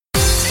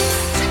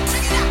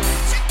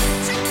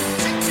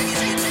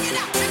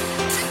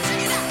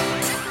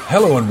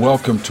Hello and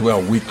welcome to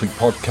our weekly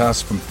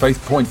podcast from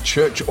Faith Point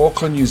Church,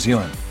 Auckland, New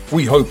Zealand.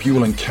 We hope you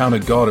will encounter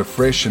God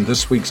afresh in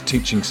this week's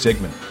teaching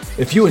segment.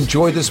 If you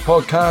enjoy this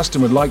podcast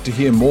and would like to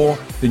hear more,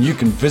 then you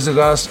can visit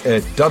us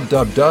at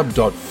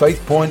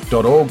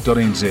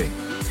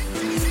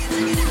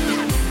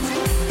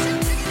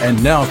www.faithpoint.org.nz.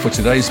 And now for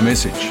today's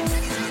message.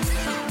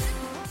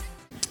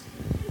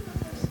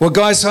 Well,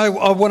 guys, I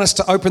want us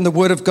to open the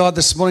Word of God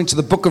this morning to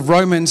the book of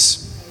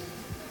Romans.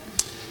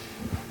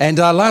 And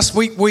last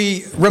week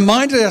we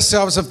reminded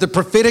ourselves of the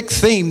prophetic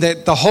theme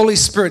that the Holy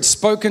Spirit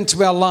spoke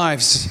into our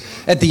lives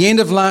at the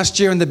end of last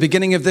year and the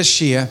beginning of this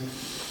year,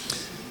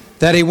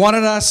 that He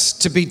wanted us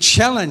to be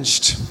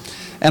challenged.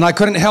 And I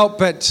couldn't help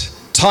but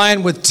tie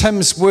in with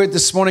Tim's word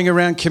this morning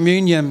around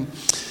communion,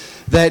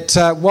 that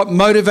what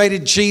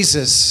motivated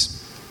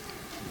Jesus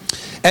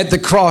at the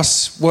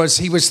cross was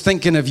He was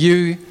thinking of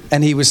you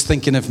and He was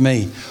thinking of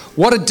me.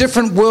 What a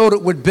different world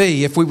it would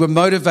be if we were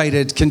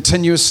motivated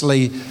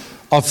continuously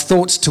of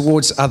thoughts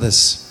towards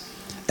others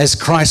as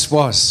Christ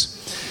was.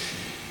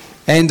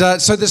 And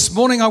so this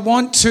morning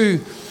 3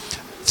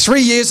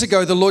 years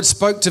ago, the Lord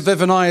spoke to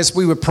Viv and I as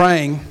we were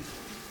praying,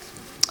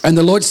 and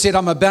the Lord said,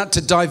 I'm about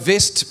to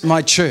divest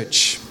my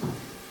church.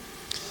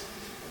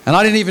 And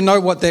I didn't even know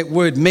what that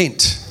word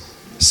meant.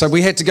 So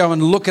we had to go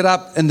and look it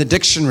up in the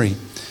dictionary.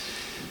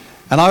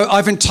 And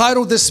I've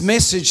entitled this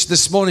message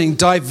this morning,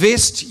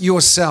 Divest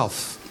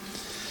Yourself.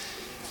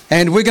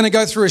 And we're going to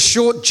go through a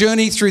short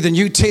journey through the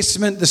New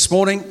Testament this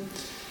morning.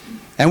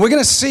 And we're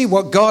going to see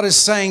what God is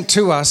saying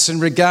to us in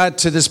regard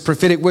to this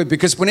prophetic word.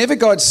 Because whenever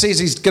God says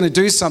He's going to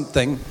do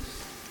something,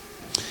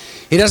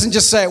 He doesn't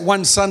just say it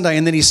one Sunday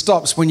and then He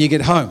stops when you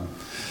get home.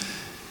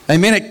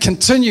 Amen. It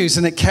continues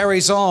and it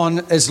carries on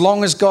as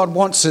long as God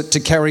wants it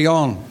to carry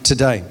on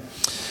today.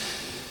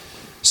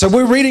 So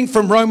we're reading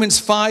from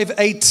Romans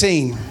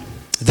 5:18.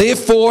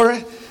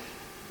 Therefore,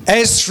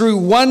 as through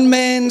one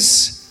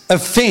man's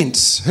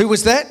offense. Who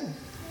was that?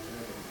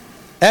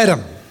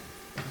 Adam.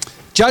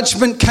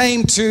 Judgment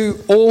came to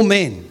all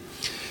men,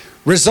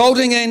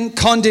 resulting in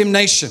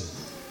condemnation.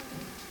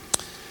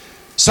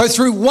 So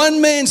through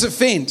one man's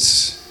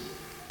offense,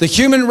 the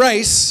human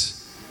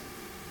race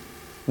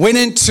went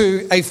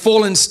into a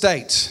fallen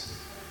state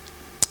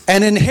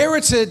and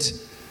inherited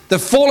the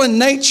fallen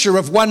nature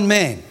of one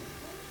man.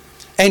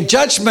 And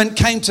judgment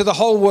came to the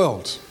whole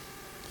world.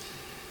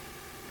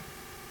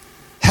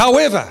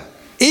 However,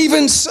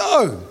 even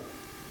so,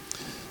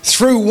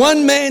 through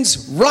one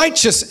man's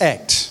righteous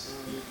act,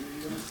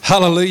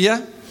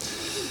 hallelujah,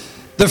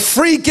 the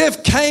free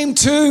gift came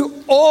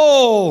to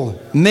all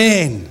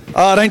men.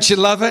 Oh, don't you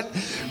love it?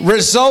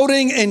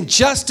 Resulting in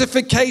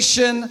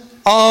justification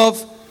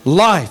of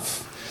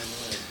life.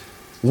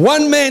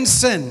 One man's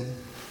sin,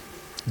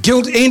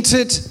 guilt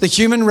entered the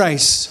human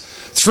race.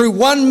 Through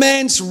one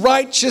man's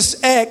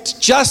righteous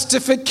act,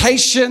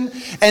 justification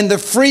and the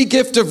free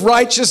gift of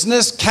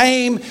righteousness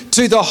came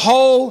to the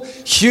whole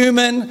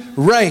human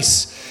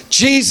race.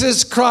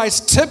 Jesus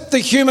Christ tipped the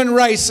human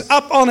race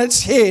up on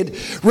its head,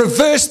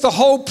 reversed the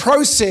whole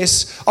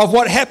process of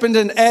what happened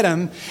in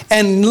Adam,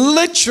 and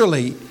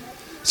literally,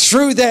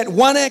 through that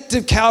one act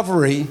of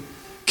Calvary,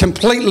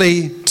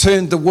 completely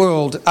turned the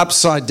world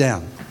upside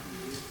down.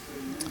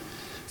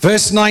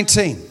 Verse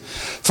 19.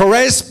 For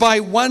as by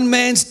one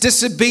man's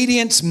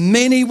disobedience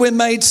many were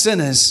made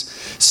sinners,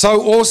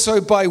 so also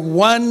by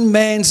one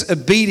man's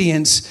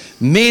obedience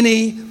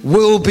many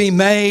will be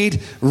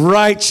made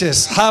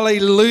righteous.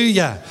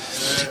 Hallelujah.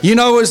 You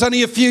know, it was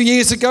only a few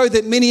years ago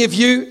that many of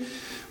you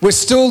were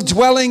still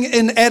dwelling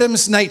in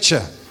Adam's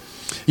nature.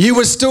 You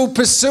were still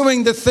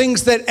pursuing the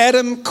things that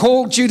Adam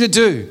called you to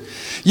do.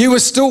 You were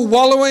still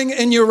wallowing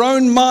in your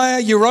own mire,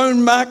 your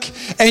own muck,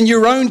 and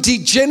your own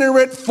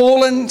degenerate,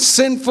 fallen,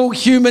 sinful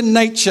human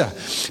nature.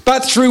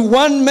 But through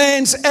one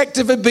man's act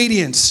of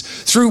obedience,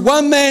 through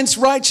one man's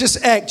righteous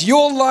act,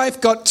 your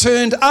life got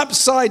turned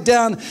upside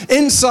down,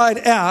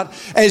 inside out,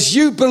 as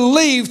you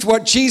believed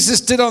what Jesus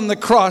did on the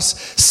cross.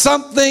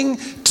 Something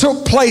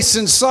took place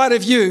inside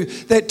of you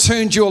that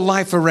turned your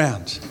life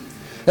around.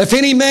 If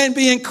any man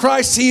be in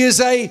Christ, he is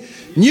a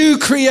new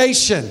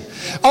creation.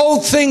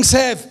 Old things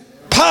have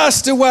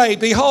passed away.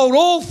 Behold,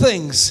 all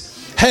things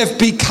have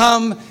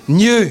become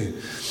new.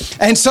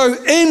 And so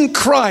in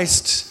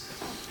Christ,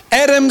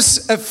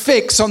 Adam's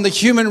effects on the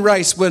human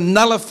race were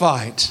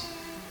nullified,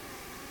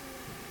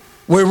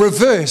 were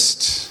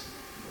reversed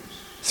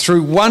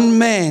through one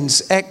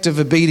man's act of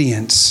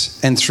obedience,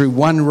 and through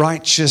one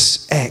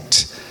righteous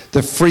act,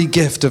 the free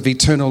gift of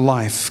eternal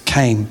life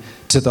came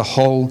to the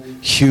whole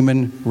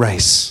human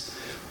race.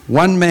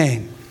 One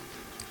man,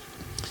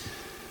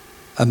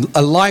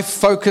 a life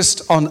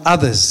focused on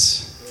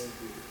others,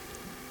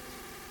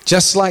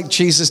 just like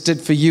Jesus did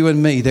for you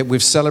and me, that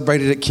we've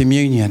celebrated at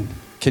communion,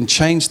 can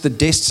change the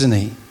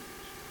destiny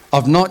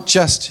of not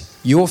just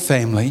your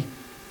family,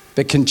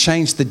 but can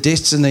change the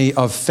destiny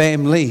of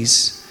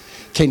families,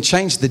 can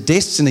change the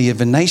destiny of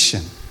a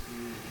nation.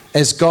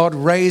 As God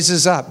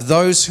raises up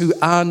those who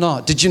are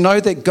not. Did you know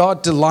that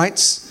God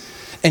delights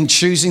in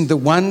choosing the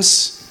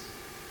ones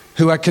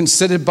who are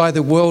considered by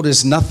the world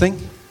as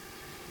nothing?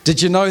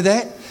 Did you know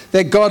that?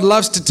 That God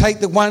loves to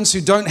take the ones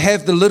who don't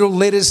have the little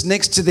letters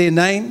next to their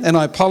name. And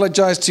I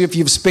apologize to you if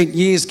you've spent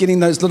years getting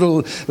those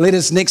little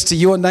letters next to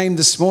your name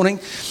this morning.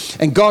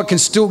 And God can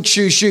still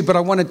choose you. But I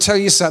want to tell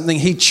you something.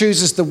 He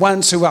chooses the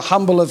ones who are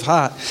humble of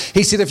heart.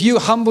 He said, if you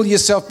humble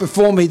yourself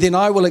before me, then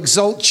I will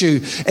exalt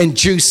you in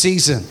due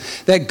season.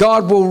 That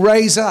God will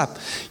raise up.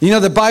 You know,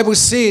 the Bible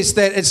says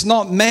that it's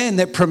not man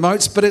that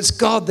promotes, but it's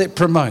God that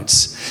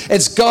promotes.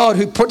 It's God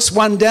who puts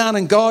one down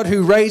and God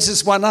who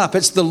raises one up.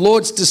 It's the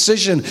Lord's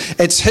decision.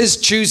 It's His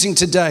choosing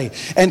today.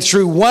 And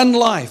through one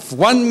life,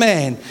 one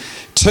man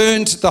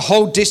turned the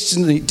whole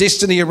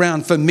destiny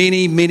around for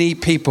many, many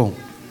people.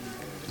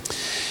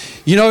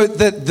 You know,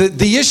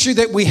 the issue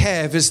that we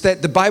have is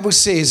that the Bible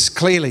says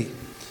clearly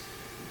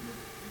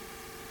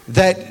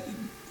that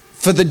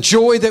for the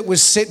joy that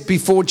was set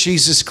before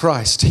Jesus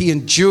Christ, He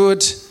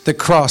endured the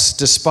cross,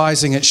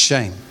 despising its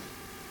shame.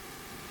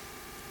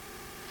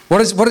 What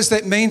does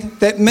that mean?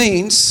 That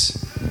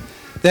means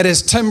that,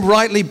 as Tim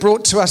rightly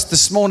brought to us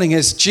this morning,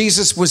 as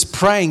Jesus was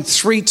praying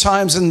 3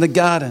 times in the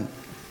garden,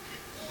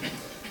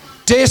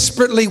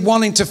 desperately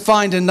wanting to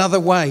find another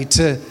way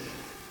to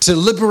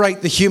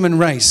liberate the human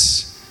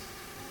race,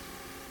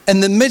 in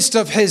the midst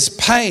of His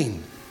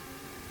pain,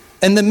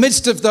 in the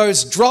midst of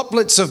those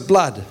droplets of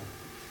blood,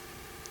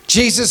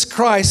 Jesus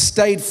Christ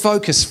stayed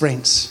focused,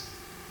 friends.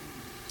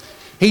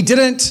 He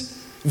didn't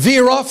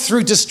veer off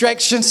through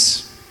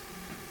distractions.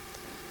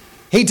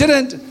 He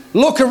didn't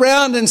look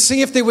around and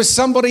see if there was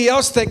somebody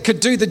else that could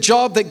do the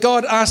job that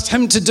God asked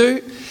Him to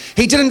do.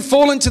 He didn't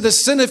fall into the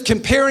sin of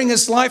comparing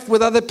His life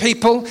with other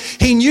people.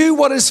 He knew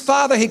what His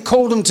Father had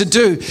called Him to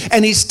do,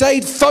 and He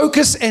stayed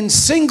focused and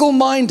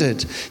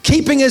single-minded,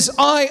 keeping His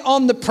eye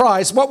on the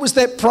prize. What was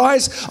that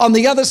prize? On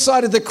the other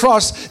side of the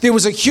cross, there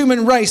was a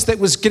human race that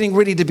was getting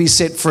ready to be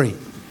set free.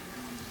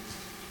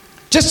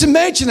 Just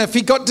imagine if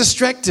he got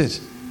distracted.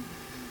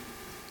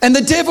 And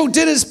the devil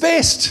did his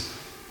best.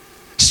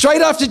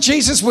 Straight after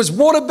Jesus was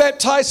water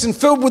baptized and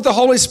filled with the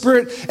Holy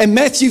Spirit, in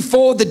Matthew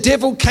 4, the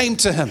devil came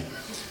to him.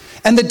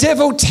 And the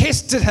devil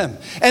tested him.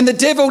 And the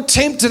devil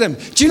tempted him.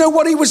 Do you know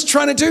what he was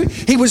trying to do?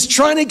 He was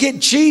trying to get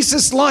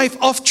Jesus'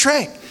 life off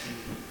track.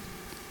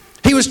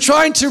 He was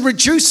trying to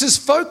reduce his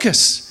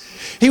focus.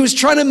 He was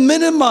trying to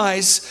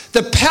minimize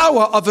the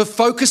power of a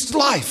focused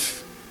life.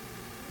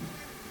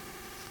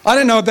 I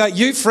don't know about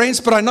you,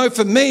 friends, but I know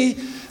for me,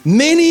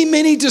 many,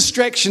 many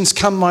distractions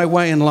come my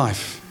way in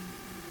life.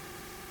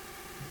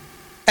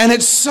 And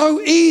it's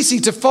so easy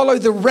to follow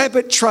the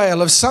rabbit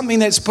trail of something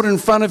that's put in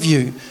front of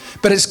you,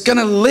 but it's going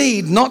to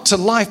lead not to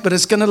life, but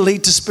it's going to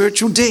lead to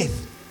spiritual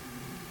death.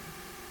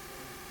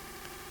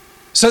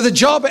 So the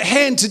job at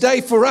hand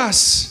today for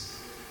us,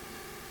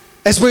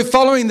 as we're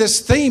following this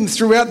theme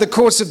throughout the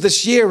course of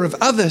this year of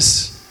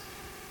others,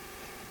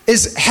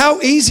 is how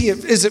easy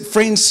is it,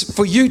 friends,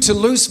 for you to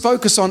lose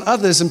focus on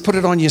others and put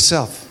it on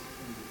yourself?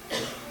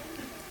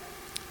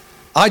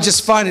 I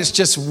just find it's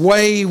just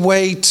way,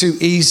 way too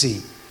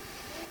easy.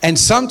 And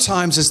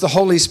sometimes, as the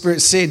Holy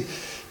Spirit said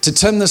to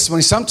Tim this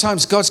morning,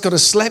 sometimes God's got to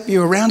slap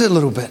you around a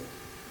little bit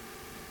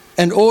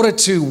in order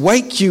to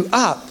wake you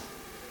up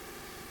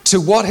to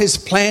what His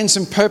plans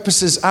and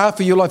purposes are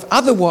for your life.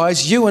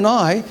 Otherwise, you and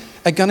I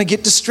are going to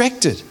get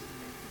distracted.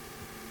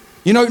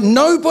 You know,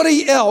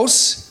 nobody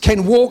else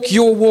can walk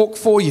your walk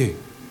for you.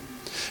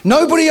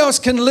 Nobody else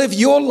can live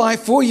your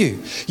life for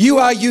you. You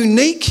are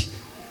unique.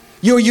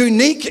 You're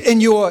unique in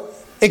your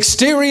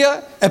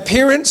exterior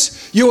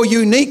appearance. You're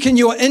unique in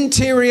your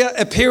interior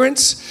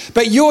appearance.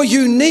 But your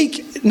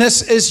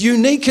uniqueness is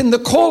unique in the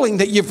calling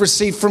that you've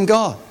received from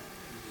God.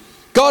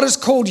 God has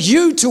called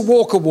you to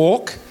walk a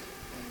walk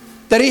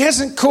that He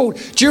hasn't called.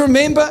 Do you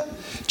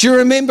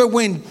remember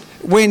when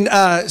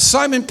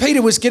Simon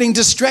Peter was getting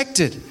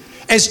distracted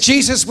as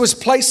Jesus was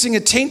placing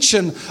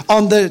attention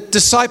on the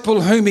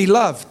disciple whom He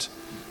loved,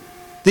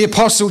 the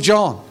Apostle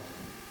John?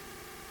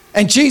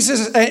 And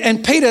Jesus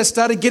and Peter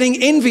started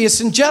getting envious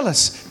and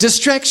jealous.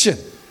 Distraction,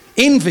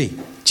 envy,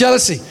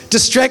 jealousy,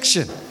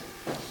 distraction.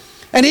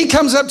 And he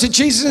comes up to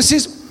Jesus and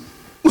says,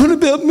 "What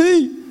about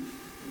me?"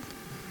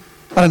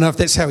 I don't know if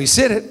that's how he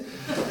said it,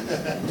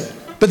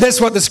 but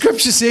that's what the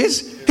scripture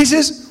says. He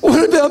says,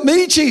 "What about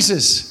me,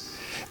 Jesus?"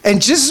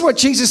 And this is what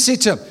Jesus said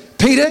to him.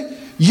 "Peter,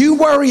 you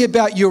worry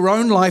about your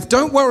own life.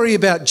 Don't worry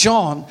about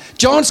John.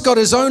 John's got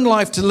his own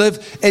life to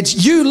live.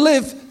 It's you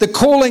live the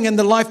calling and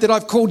the life that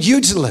I've called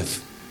you to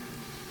live."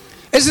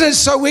 Isn't it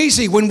so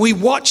easy when we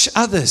watch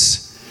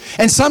others?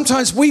 And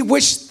sometimes we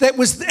wish that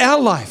was our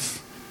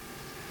life.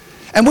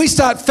 And we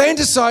start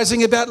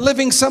fantasizing about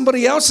living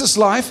somebody else's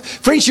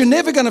life. Friends, you're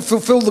never going to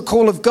fulfill the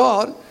call of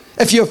God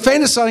if you're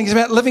fantasizing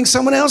about living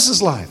someone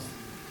else's life.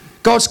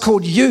 God's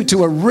called you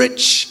to a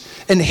rich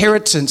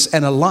inheritance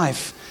and a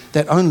life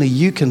that only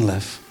you can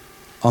live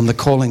on the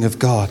calling of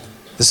God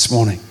this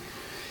morning.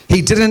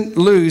 He didn't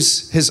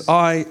lose his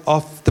eye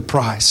off the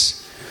prize.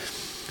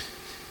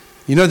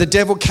 You know, the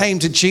devil came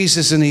to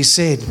Jesus and he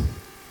said,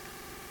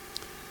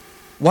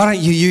 "Why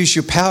don't you use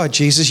your power,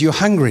 Jesus? You're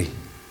hungry.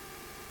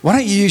 Why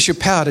don't you use your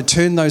power to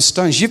turn those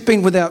stones? You've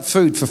been without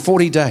food for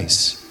 40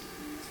 days.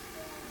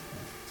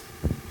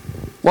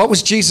 What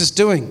was Jesus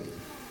doing?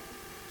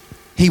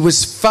 He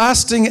was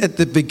fasting at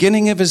the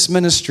beginning of his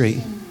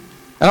ministry.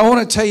 And I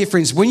want to tell you,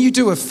 friends, when you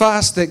do a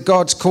fast that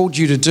God's called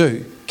you to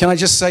do, can I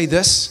just say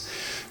this?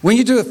 When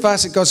you do a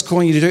fast that God's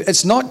calling you to do,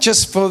 it's not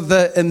just for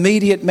the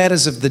immediate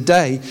matters of the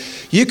day.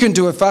 You can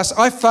do a fast.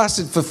 I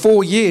fasted for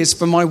 4 years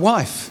for my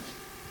wife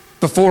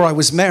before I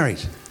was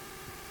married.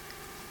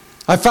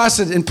 I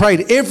fasted and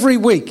prayed every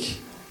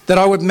week that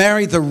I would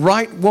marry the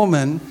right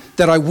woman,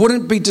 that I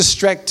wouldn't be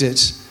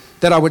distracted,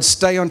 that I would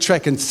stay on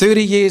track. And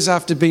 30 years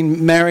after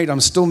being married,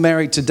 I'm still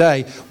married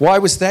today. Why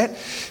was that?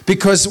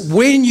 Because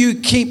when you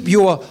keep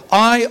your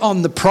eye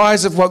on the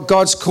prize of what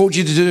God's called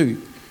you to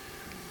do,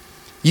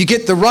 you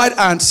get the right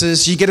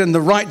answers, you get in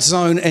the right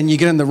zone, and you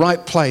get in the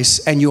right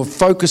place, and your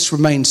focus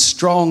remains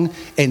strong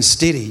and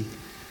steady.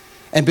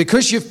 And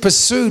because you've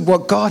pursued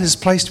what God has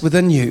placed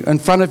within you, in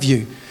front of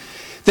you,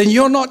 then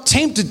you're not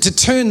tempted to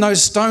turn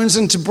those stones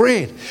into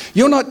bread.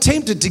 You're not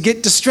tempted to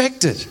get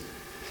distracted.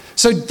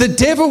 So the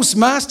devil's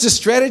master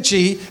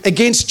strategy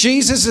against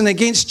Jesus and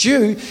against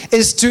you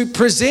is to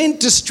present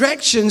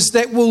distractions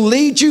that will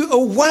lead you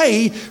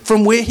away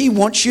from where he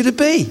wants you to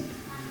be,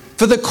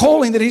 for the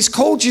calling that he's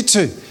called you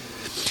to.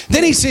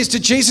 Then he says to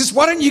Jesus,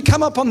 why don't you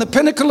come up on the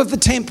pinnacle of the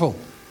temple,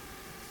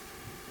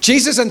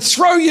 Jesus, and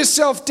throw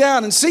yourself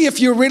down and see if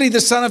you're really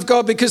the Son of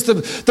God, because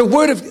the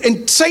word of,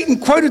 and Satan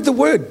quoted the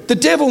word. The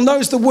devil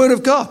knows the word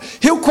of God.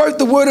 He'll quote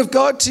the word of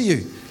God to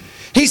you.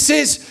 He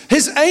says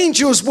his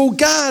angels will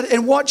guard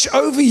and watch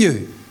over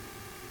you.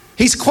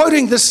 He's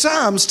quoting the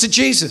Psalms to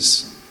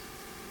Jesus,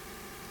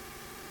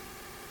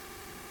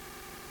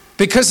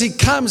 because he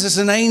comes as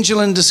an angel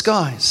in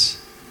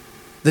disguise.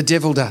 The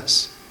devil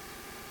does.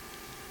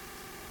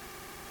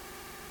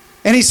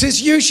 And he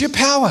says, use your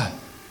power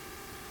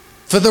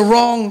for the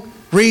wrong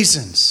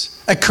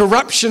reasons. A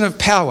corruption of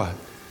power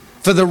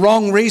for the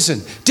wrong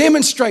reason.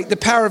 Demonstrate the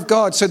power of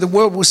God so the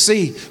world will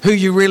see who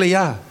you really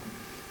are.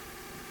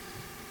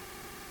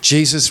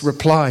 Jesus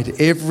replied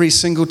every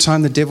single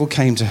time the devil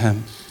came to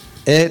him,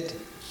 it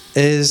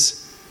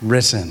is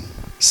written,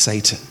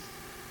 Satan.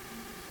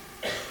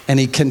 And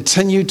he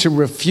continued to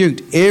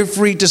refute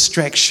every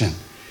distraction,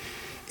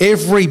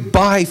 every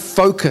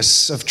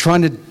bifocus of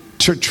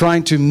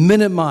trying to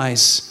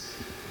minimize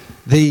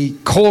the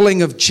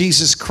calling of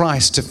Jesus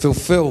Christ to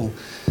fulfill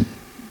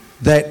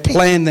that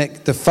plan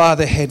that the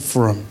Father had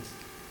for him.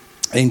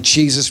 And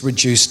Jesus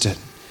reduced it.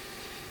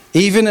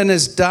 Even in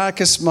his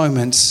darkest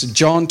moments,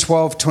 John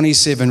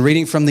 12:27,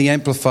 reading from the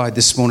Amplified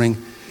this morning,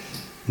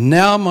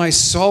 now my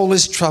soul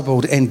is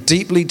troubled and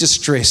deeply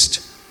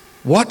distressed.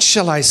 What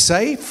shall I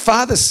say?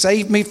 Father,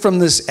 save me from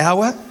this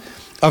hour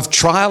of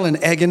trial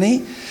and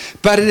agony.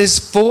 But it is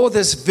for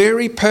this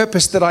very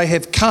purpose that I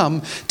have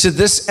come to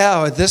this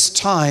hour, this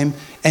time,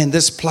 and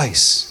this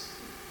place.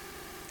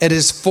 It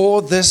is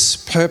for this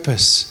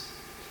purpose.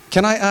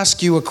 Can I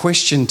ask you a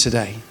question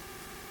today?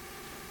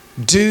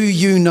 Do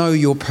you know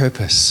your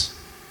purpose?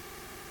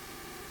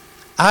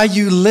 Are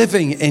you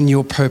living in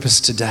your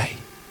purpose today?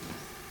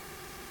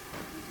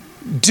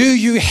 Do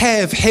you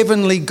have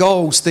heavenly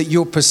goals that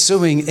you're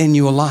pursuing in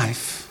your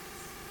life?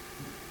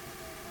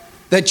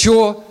 That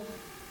you've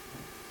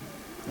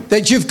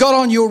got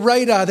on your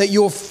radar, that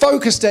you're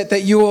focused at,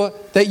 that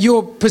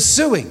you're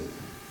pursuing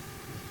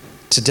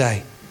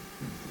today?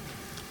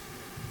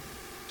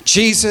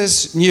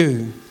 Jesus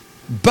knew,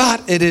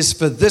 but it is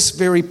for this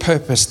very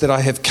purpose that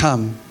I have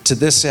come to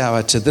this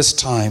hour, to this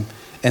time,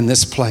 and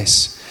this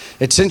place.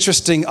 It's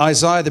interesting,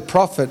 Isaiah the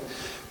prophet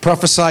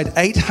prophesied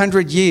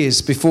 800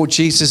 years before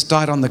Jesus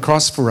died on the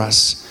cross for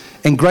us,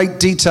 in great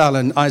detail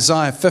in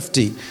Isaiah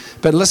 50.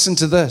 But listen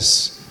to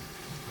this.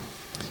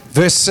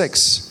 Verse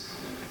 6,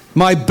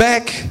 my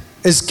back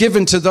is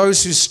given to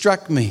those who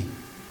struck me,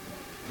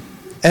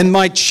 and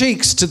my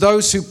cheeks to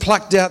those who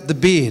plucked out the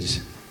beard.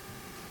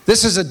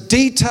 This is a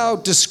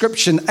detailed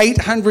description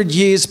 800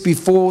 years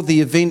before the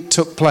event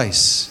took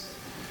place.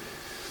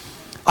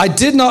 I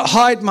did not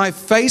hide my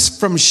face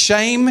from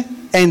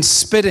shame and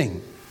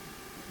spitting.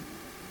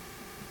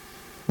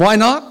 Why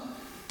not?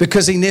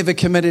 Because he never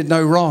committed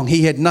no wrong.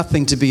 He had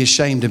nothing to be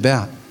ashamed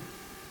about.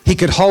 He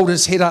could hold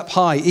his head up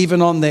high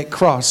even on that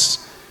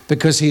cross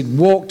because he had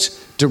walked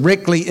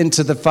directly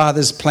into the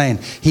Father's plan.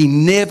 He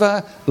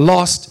never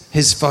lost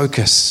his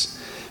focus.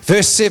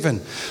 Verse 7,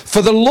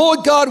 for the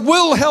Lord God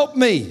will help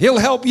me. He'll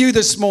help you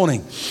this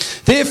morning.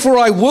 Therefore,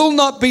 I will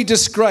not be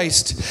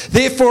disgraced.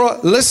 Therefore,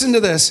 listen to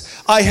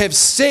this. I have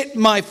set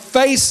my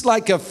face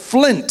like a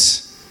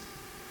flint.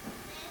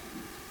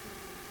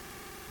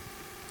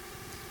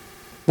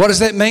 What does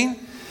that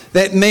mean?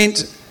 That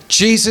meant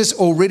Jesus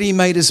already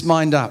made his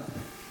mind up.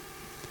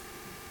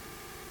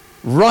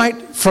 Right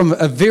from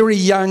a very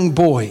young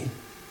boy,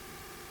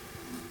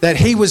 that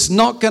he was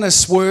not going to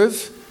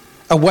swerve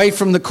away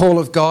from the call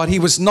of God. He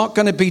was not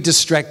going to be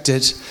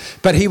distracted,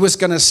 but he was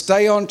going to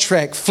stay on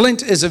track.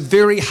 Flint is a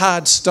very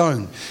hard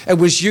stone. It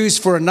was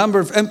used for a number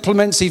of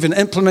implements, even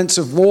implements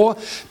of war,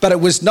 but it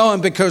was known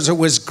because it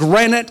was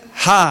granite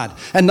hard.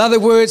 In other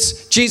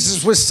words,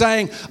 Jesus was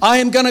saying, I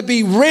am going to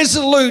be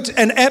resolute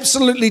and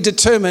absolutely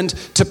determined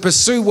to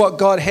pursue what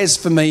God has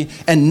for me,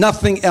 and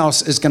nothing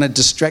else is going to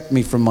distract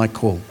me from my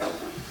call.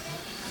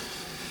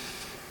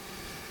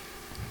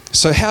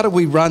 So how do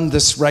we run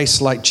this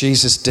race like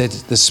Jesus did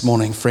this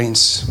morning,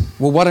 friends?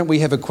 Well, why don't we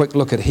have a quick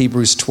look at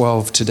Hebrews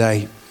 12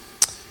 today?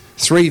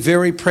 3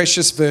 very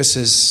precious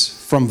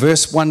verses from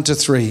verse 1 to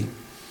 3.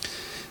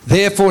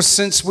 Therefore,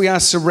 since we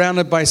are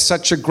surrounded by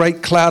such a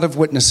great cloud of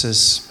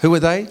witnesses, who are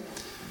they?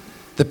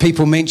 The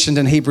people mentioned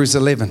in Hebrews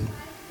 11.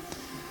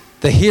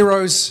 The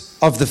heroes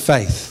of the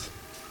faith.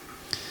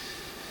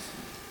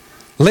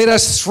 Let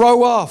us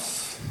throw off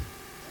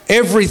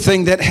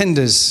everything that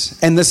hinders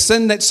and the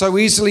sin that so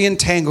easily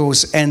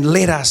entangles, and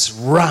let us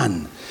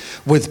run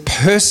with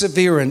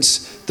perseverance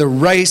the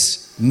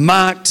race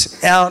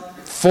marked out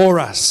for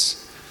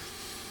us.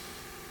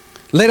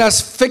 Let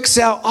us fix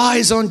our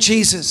eyes on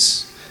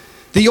Jesus,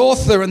 the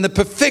author and the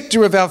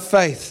perfecter of our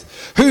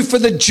faith, who for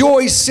the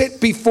joy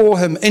set before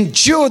him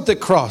endured the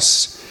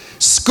cross,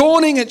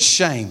 scorning its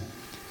shame,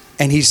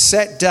 and he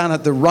sat down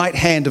at the right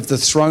hand of the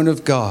throne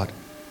of God.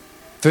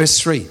 Verse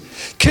 3,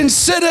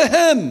 consider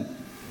him.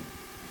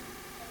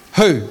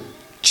 Who?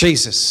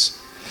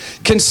 Jesus.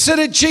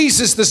 Consider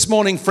Jesus this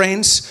morning,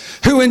 friends,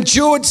 who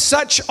endured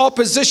such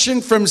opposition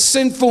from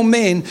sinful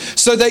men,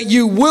 so that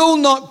you will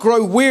not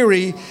grow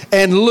weary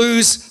and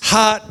lose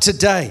heart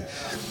today.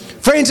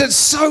 Friends, it's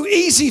so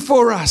easy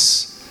for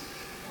us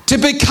to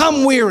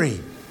become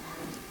weary.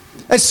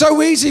 It's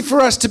so easy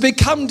for us to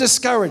become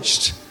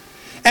discouraged.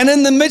 And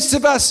in the midst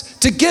of us,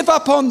 to give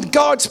up on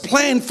God's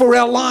plan for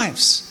our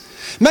lives.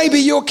 Maybe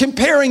you're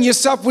comparing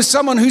yourself with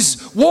someone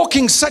who's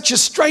walking such a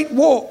straight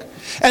walk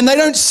and they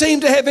don't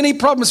seem to have any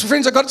problems.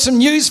 Friends, I've got some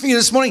news for you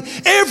this morning.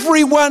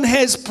 Everyone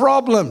has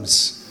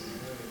problems.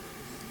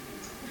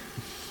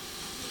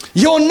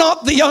 You're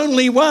not the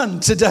only one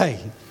today.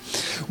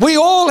 We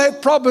all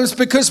have problems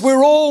because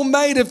we're all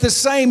made of the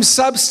same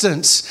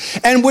substance,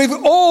 and we've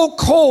all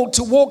called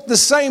to walk the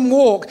same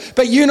walk.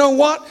 But you know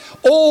what?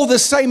 All the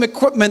same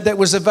equipment that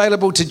was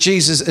available to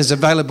Jesus is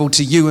available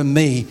to you and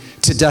me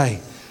today.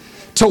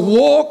 To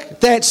walk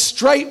that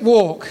straight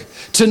walk,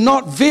 to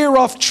not veer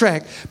off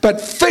track,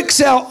 but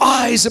fix our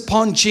eyes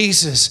upon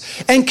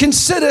Jesus and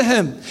consider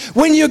him.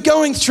 When you're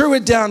going through a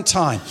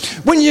downtime,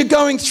 when you're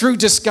going through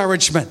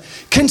discouragement,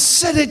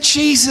 consider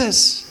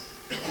Jesus.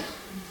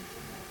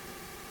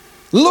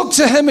 Look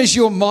to him as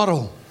your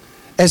model,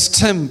 as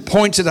Tim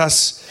pointed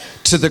us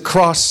to the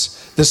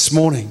cross this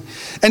morning.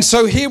 And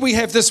so here we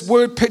have this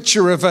word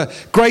picture of a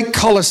great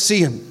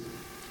Colosseum,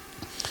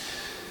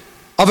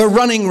 of a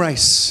running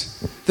race.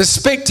 The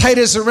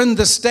spectators are in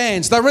the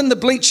stands. They're in the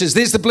bleachers.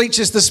 There's the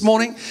bleachers this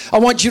morning. I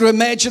want you to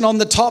imagine on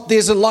the top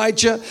there's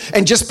Elijah,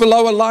 and just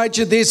below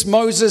Elijah there's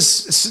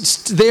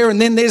Moses there, and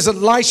then there's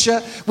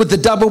Elisha with the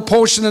double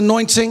portion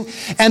anointing,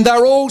 and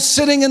they're all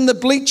sitting in the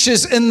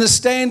bleachers in the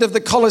stand of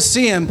the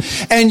Colosseum,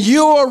 and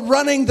you're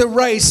running the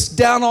race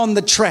down on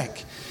the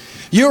track.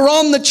 You're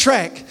on the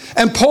track,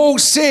 and Paul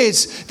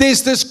says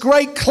there's this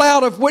great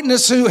cloud of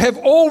witnesses who have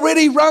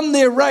already run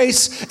their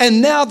race,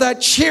 and now they're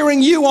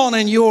cheering you on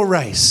in your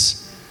race.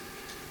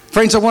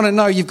 Friends, I want to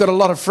know you've got a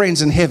lot of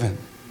friends in heaven.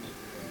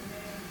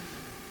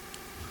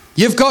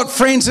 You've got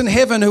friends in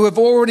heaven who have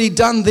already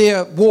done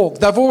their walk.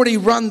 They've already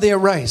run their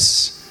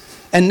race.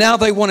 And now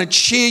they want to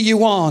cheer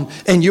you on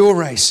in your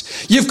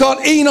race. You've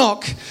got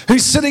Enoch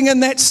who's sitting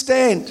in that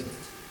stand,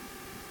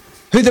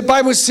 who the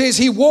Bible says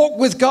he walked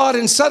with God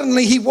and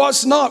suddenly he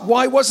was not.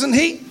 Why wasn't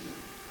he?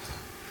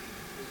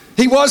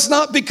 He was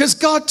not because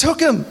God took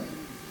him.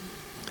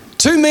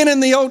 2 men in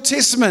the Old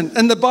Testament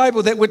in the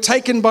Bible that were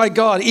taken by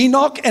God,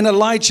 Enoch and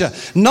Elijah.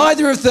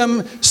 Neither of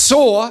them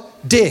saw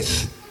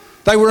death.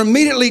 They were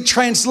immediately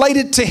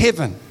translated to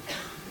heaven,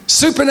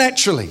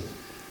 supernaturally.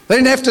 They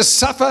didn't have to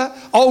suffer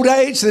old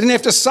age. They didn't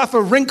have to suffer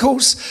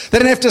wrinkles. They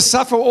didn't have to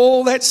suffer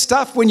all that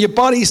stuff when your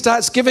body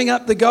starts giving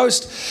up the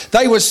ghost.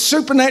 They were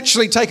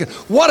supernaturally taken.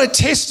 What a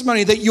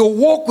testimony that your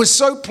walk was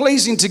so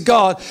pleasing to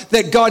God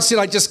that God said,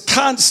 I just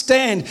can't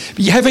stand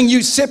having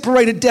you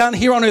separated down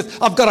here on earth.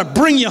 I've got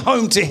to bring you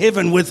home to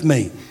heaven with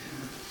me.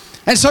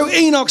 And so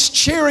Enoch's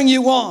cheering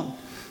you on.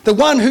 The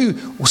one who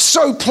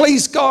so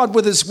pleased God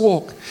with his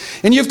walk.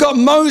 And you've got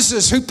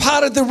Moses who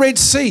parted the Red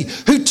Sea,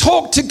 who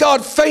talked to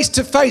God face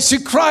to face, who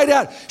cried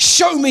out,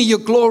 show me your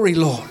glory,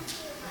 Lord.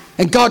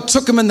 And God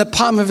took him in the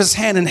palm of his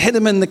hand and hid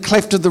him in the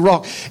cleft of the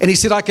rock. And he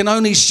said, I can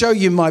only show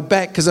you my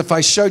back, because if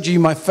I showed you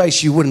my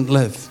face, you wouldn't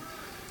live.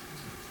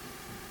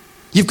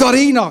 You've got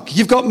Enoch,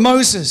 you've got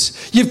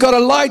Moses, you've got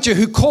Elijah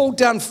who called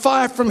down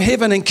fire from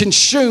heaven and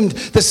consumed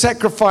the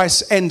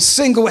sacrifice and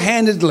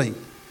single-handedly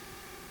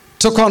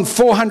took on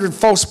 400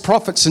 false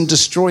prophets and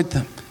destroyed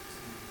them.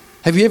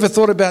 Have you ever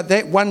thought about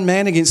that? One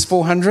man against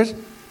 400?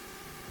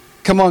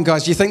 Come on,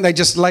 guys. You think they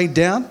just laid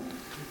down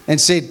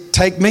and said,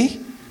 take me?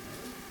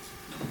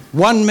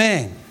 One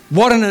man.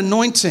 What an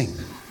anointing.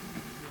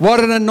 What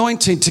an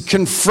anointing to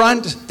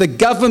confront the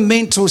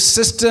governmental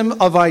system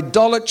of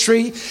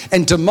idolatry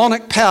and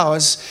demonic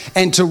powers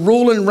and to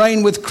rule and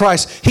reign with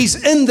Christ.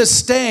 He's in the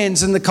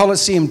stands in the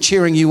Colosseum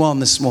cheering you on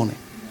this morning.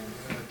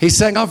 He's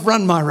saying, I've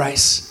run my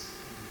race.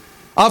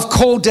 I've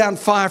called down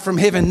fire from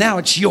heaven. Now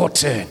it's your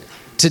turn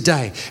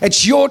today.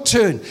 It's your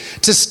turn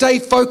to stay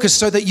focused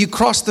so that you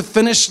cross the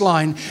finish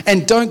line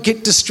and don't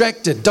get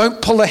distracted. Don't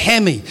pull a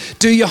hammy.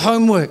 Do your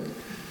homework.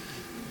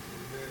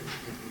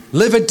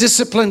 Live a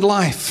disciplined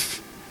life.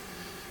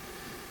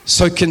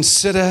 So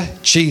consider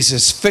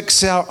Jesus.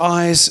 Fix our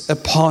eyes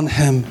upon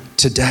him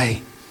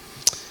today.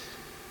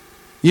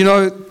 You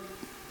know,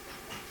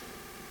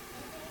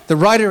 the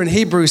writer in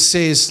Hebrews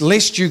says,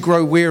 lest you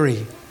grow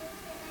weary.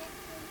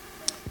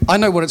 I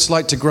know what it's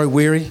like to grow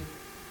weary.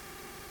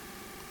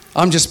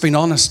 I'm just being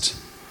honest.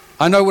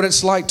 I know what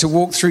it's like to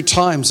walk through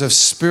times of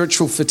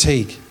spiritual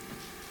fatigue.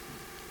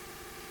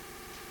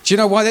 Do you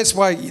know why? That's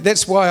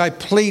why I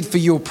plead for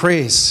your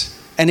prayers.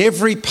 And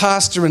every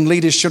pastor and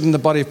leader should in the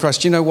body of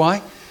Christ. Do you know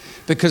why?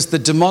 Because the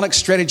demonic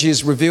strategy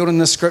is revealed in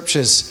the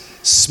scriptures.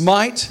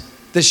 Smite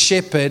the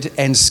shepherd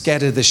and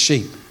scatter the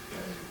sheep.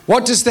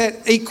 What does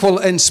that equal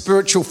in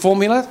spiritual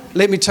formula?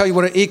 Let me tell you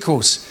what it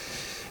equals.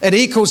 It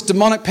equals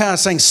demonic power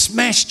saying,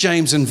 smash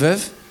James and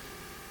Viv.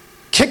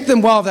 Kick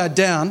them while they're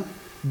down.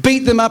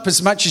 Beat them up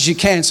as much as you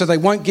can so they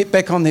won't get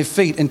back on their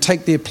feet and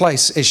take their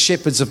place as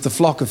shepherds of the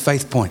flock of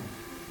Faith Point.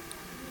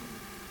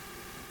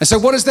 And so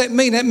what does that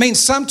mean? That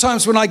means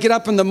sometimes when I get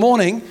up in the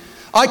morning,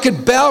 I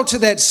could bow to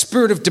that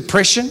spirit of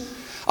depression.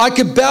 I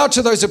could bow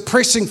to those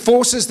oppressing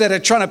forces that are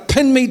trying to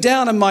pin me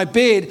down in my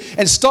bed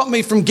and stop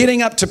me from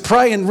getting up to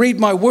pray and read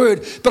my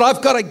word. But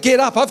I've got to get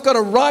up. I've got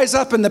to rise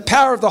up in the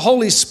power of the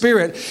Holy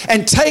Spirit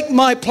and take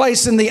my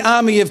place in the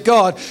army of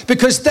God,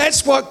 because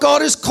that's what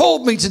God has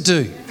called me to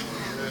do.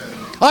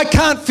 I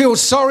can't feel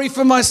sorry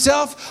for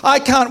myself. I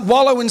can't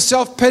wallow in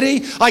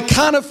self-pity. I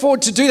can't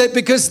afford to do that,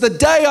 because the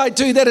day I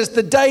do that is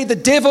the day the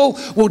devil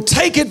will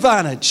take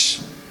advantage.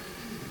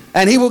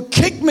 And he will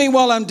kick me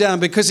while I'm down,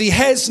 because he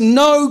has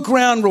no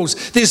ground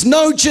rules. There's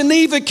no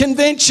Geneva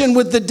Convention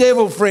with the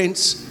devil,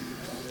 friends.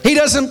 He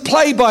doesn't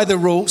play by the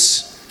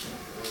rules.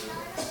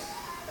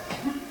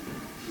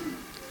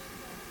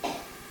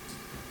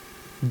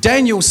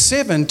 Daniel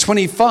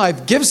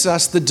 7:25 gives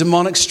us the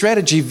demonic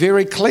strategy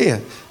very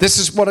clear. This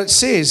is what it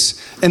says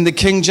in the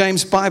King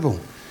James Bible.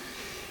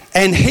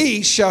 And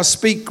he shall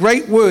speak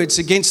great words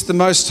against the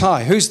Most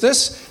High. Who's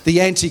this?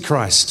 The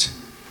Antichrist.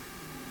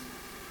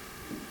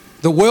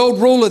 The world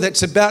ruler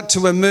that's about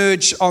to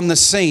emerge on the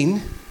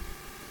scene,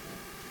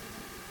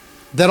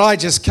 that I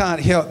just can't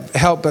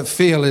help but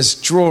feel is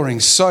drawing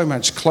so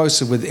much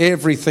closer with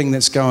everything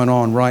that's going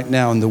on right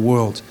now in the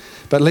world.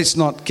 But let's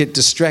not get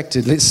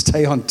distracted. Let's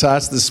stay on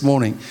task this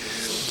morning.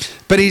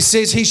 But he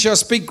says, he shall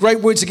speak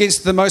great words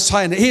against the Most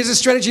High. And here's a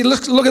strategy.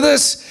 Look at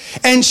this.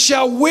 And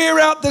shall wear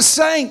out the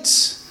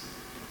saints.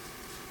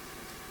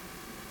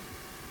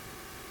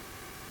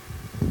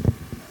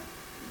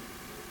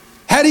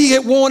 How do you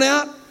get worn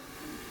out?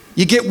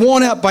 You get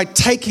worn out by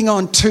taking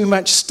on too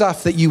much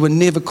stuff that you were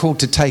never called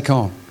to take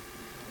on.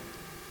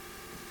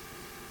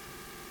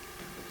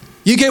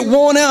 You get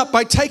worn out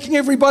by taking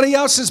everybody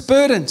else's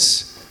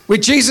burdens. Where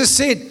Jesus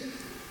said,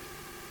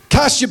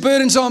 cast your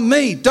burdens on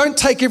me. Don't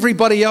take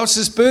everybody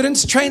else's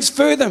burdens.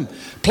 Transfer them.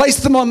 Place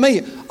them on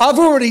me. I've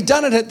already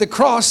done it at the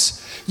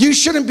cross. You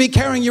shouldn't be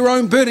carrying your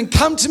own burden.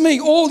 Come to me,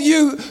 all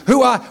you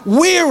who are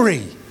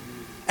weary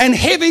and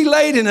heavy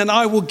laden, and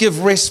I will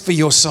give rest for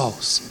your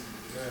souls.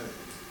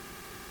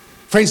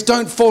 Friends,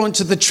 don't fall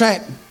into the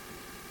trap.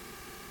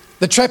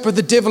 The trap of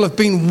the devil of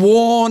being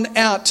worn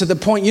out to the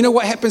point. You know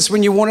what happens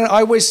when you're worn out? I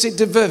always said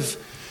to Viv,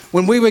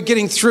 when we were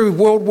getting through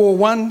World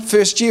War I,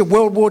 first year,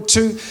 World War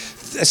II,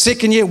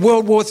 second year,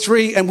 World War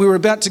III, and we were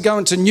about to go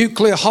into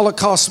nuclear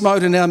holocaust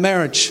mode in our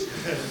marriage.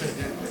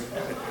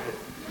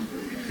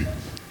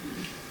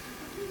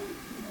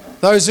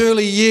 Those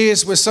early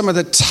years were some of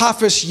the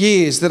toughest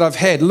years that I've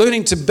had,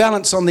 learning to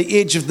balance on the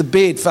edge of the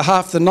bed for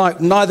half the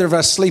night, neither of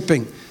us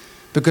sleeping,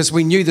 because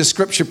we knew the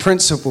scripture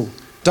principle.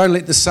 Don't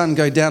let the sun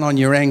go down on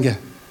your anger.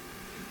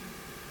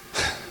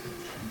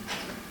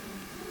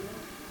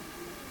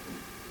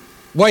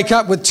 Wake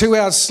up with 2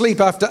 hours sleep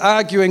after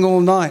arguing all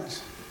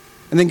night,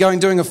 and then going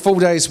doing a full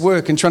day's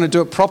work and trying to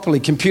do it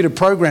properly, computer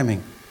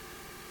programming.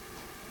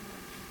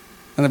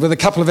 And with a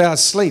couple of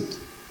hours sleep.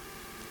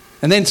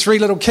 And then 3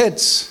 little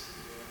kids.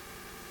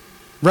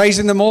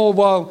 Raising them all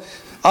while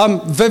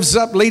Viv's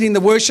up leading the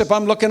worship.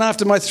 I'm looking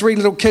after my 3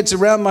 little kids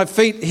around my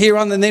feet here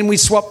on, and then we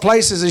swap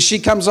places as she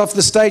comes off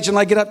the stage and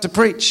I get up to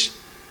preach.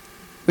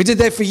 We did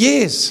that for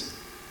years.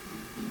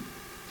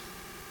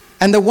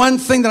 And the one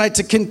thing that I had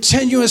to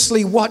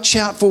continuously watch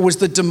out for was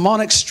the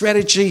demonic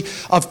strategy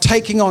of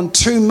taking on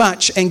too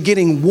much and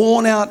getting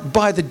worn out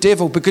by the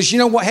devil. Because you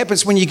know what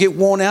happens when you get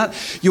worn out?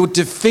 Your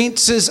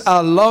defenses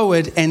are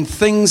lowered and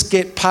things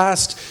get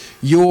past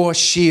your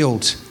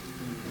shield.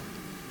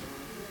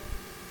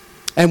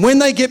 And when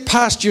they get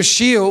past your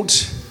shield,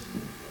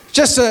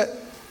 just a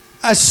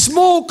a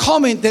small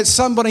comment that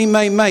somebody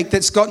may make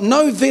that's got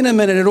no venom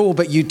in it at all,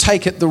 but you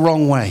take it the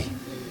wrong way.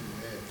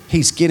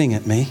 He's getting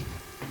at me.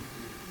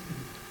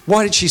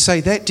 Why did she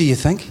say that, do you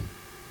think?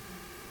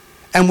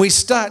 And we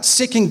start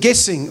second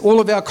guessing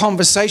all of our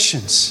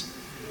conversations.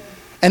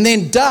 And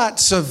then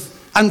darts of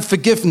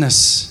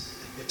unforgiveness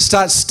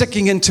start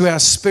sticking into our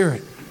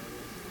spirit.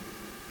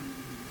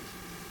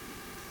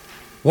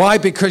 Why?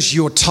 Because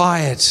you're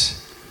tired,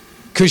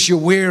 because you're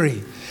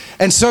weary.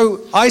 And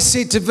so I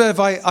said to Viv,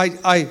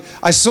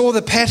 I saw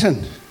the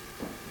pattern.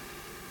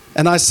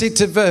 And I said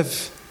to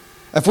Viv,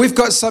 if we've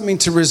got something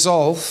to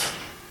resolve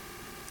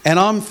and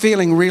I'm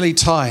feeling really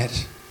tired,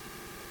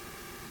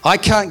 I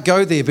can't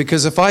go there,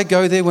 because if I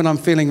go there when I'm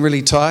feeling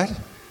really tired,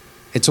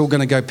 it's all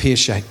going to go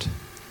pear-shaped.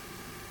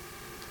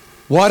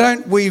 Why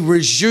don't we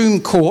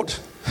resume court?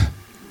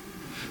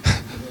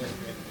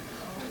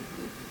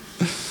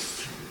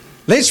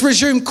 Let's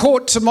resume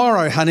court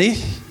tomorrow, honey.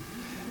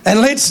 And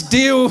let's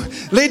deal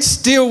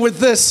with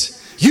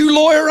this. You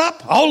lawyer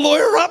up, I'll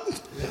lawyer up.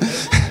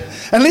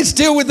 And let's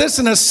deal with this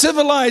in a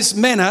civilized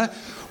manner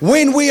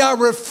when we are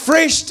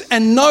refreshed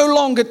and no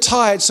longer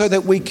tired, so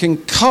that we can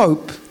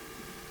cope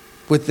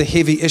with the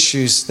heavy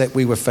issues that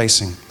we were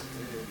facing.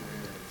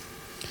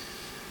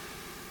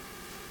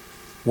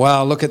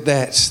 Wow, look at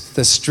that.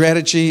 The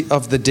strategy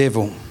of the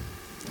devil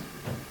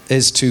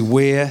is to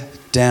wear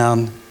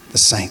down the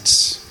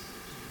saints.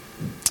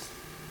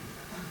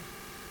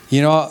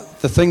 You know,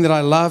 the thing that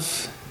I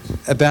love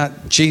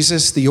about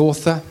Jesus, the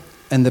author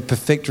and the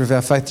perfecter of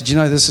our faith, did you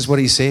know this is what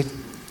he said?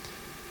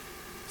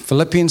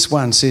 Philippians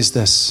 1 says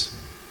this: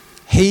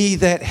 he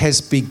that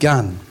has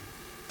begun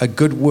a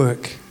good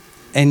work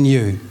in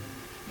you,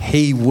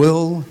 he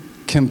will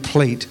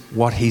complete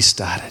what he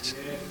started.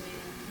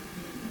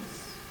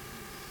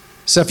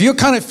 So if you're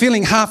kind of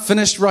feeling half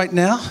finished right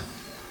now,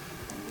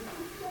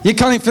 you're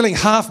kind of feeling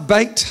half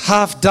baked,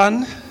 half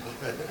done,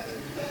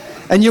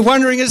 and you're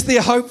wondering, is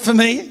there hope for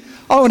me?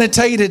 I want to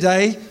tell you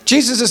today,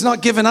 Jesus has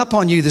not given up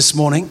on you this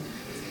morning.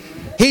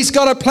 He's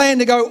got a plan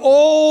to go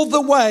all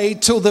the way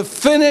till the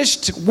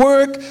finished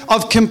work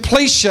of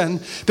completion,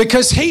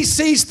 because he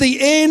sees the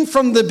end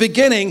from the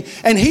beginning,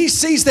 and he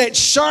sees that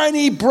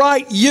shiny,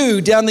 bright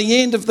you down the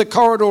end of the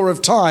corridor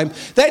of time.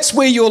 That's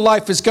where your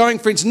life is going,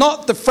 friends,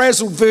 not the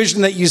frazzled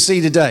version that you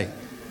see today.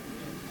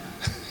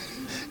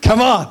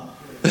 Come on.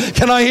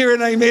 Can I hear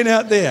an amen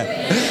out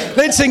there?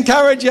 Let's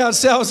encourage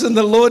ourselves in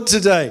the Lord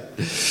today,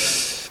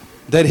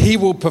 that he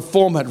will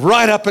perform it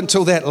right up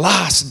until that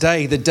last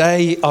day, the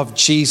day of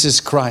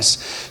Jesus Christ.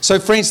 So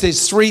friends,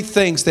 there's three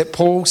things that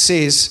Paul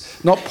says,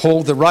 not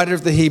Paul, the writer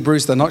of the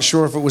Hebrews, they're not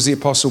sure if it was the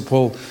Apostle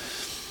Paul.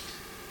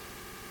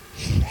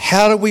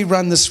 How do we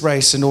run this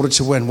race in order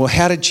to win? Well,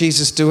 how did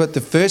Jesus do it?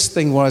 The first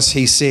thing was,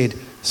 he said,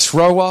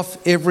 throw off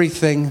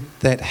everything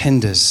that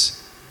hinders.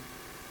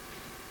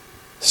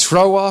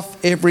 Throw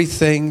off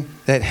everything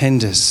that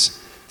hinders.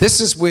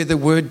 This is where the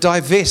word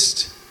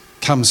divest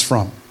comes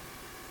from.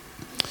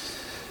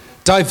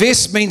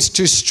 Divest means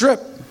to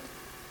strip,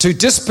 to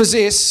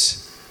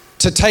dispossess,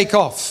 to take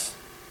off,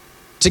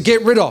 to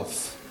get rid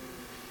of.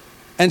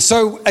 And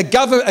so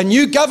a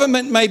new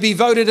government may be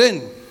voted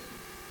in.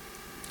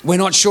 We're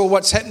not sure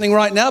what's happening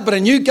right now, but a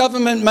new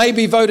government may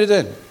be voted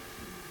in.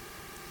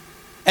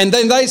 And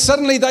then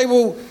they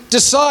will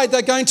decide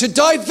they're going to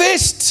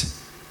divest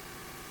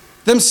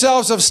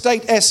themselves of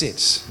state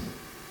assets.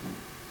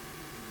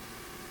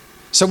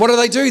 So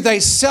what do? They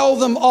sell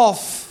them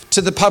off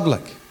to the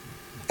public.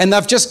 And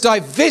they've just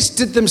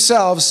divested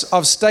themselves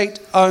of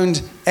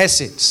state-owned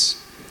assets.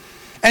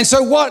 And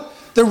so what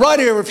the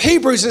writer of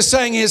Hebrews is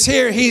saying is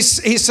here,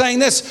 he's saying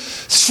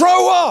this: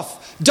 throw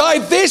off,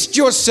 divest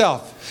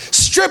yourself,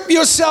 strip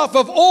yourself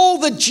of all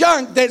the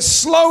junk that's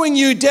slowing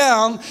you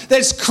down,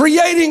 that's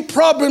creating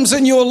problems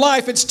in your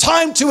life. It's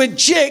time to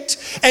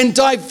eject and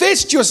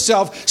divest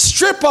yourself,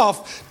 strip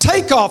off,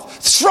 take off,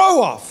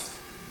 throw off.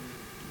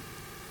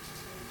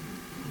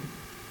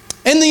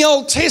 In the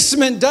Old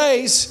Testament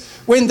days,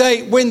 when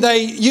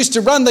they used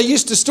to run, they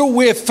used to still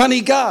wear funny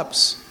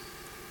garbs.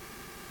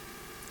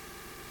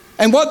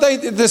 And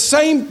the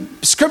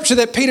same scripture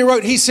that Peter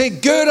wrote, he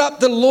said, gird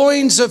up the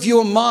loins of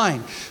your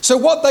mind. So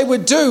what they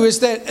would do is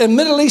that a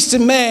Middle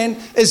Eastern man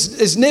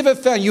is never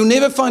found. You'll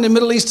never find a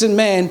Middle Eastern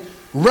man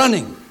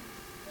running.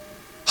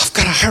 I've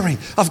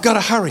got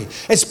to hurry.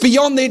 It's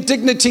beyond their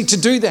dignity to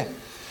do that.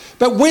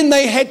 But when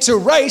they had to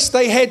race,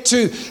 they had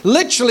to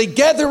literally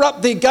gather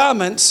up their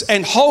garments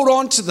and hold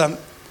on to them.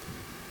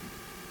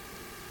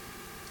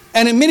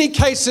 And in many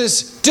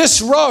cases,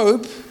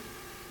 disrobe,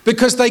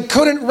 because they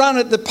couldn't run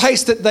at the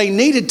pace that they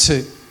needed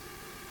to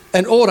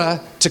in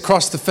order to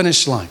cross the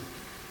finish line.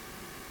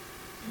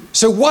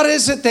 So what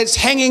is it that's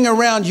hanging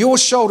around your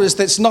shoulders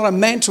that's not a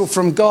mantle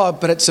from God,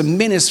 but it's a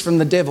menace from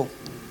the devil,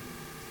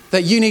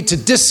 that you need to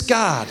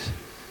discard,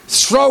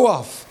 throw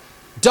off,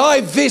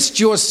 divest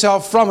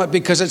yourself from it,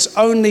 because it's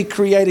only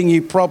creating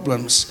you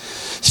problems?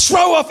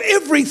 Throw off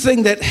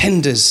everything that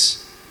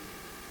hinders,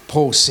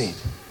 Paul said.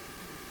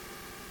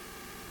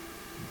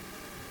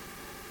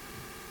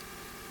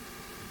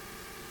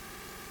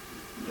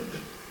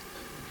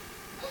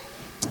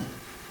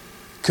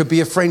 could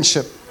be a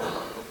friendship.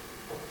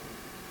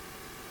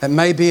 It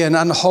may be an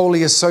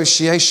unholy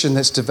association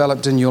that's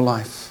developed in your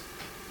life.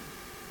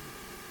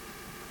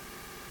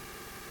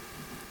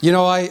 You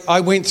know, I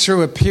went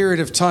through a period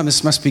of time,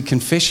 this must be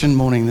confession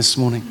morning this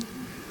morning.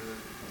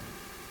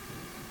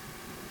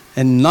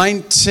 In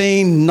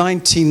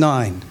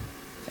 1999,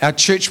 our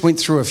church went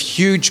through a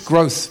huge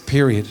growth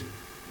period.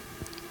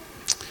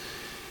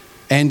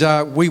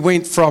 And we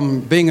went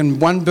from being in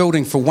one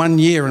building for 1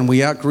 year, and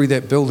we outgrew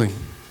that building.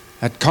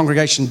 Our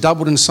congregation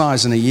doubled in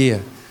size in a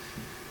year.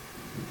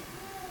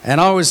 And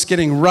I was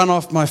getting run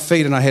off my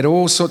feet, and I had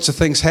all sorts of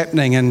things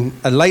happening. And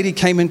a lady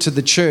came into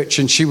the church,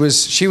 and she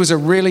was a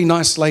really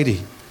nice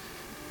lady.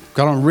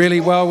 Got on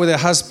really well with her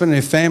husband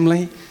and her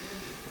family.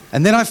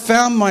 And then I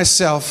found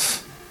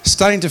myself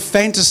starting to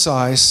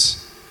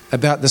fantasize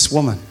about this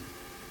woman.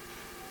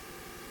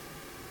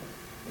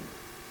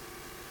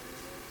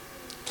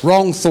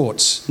 Wrong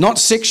thoughts, not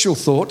sexual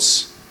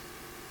thoughts,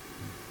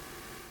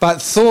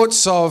 but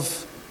thoughts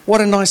of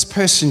what a nice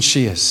person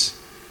she is.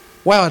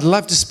 Wow, I'd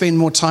love to spend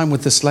more time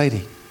with this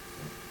lady.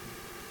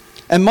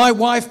 And my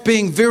wife,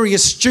 being very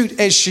astute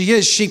as she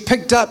is, she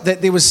picked up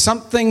that there was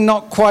something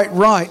not quite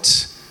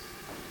right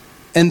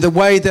in the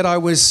way that I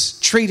was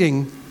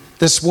treating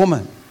this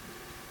woman.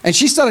 And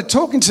she started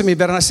talking to me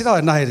about it, and I said, oh,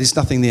 no, there's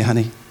nothing there,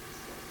 honey.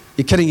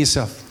 You're kidding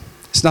yourself.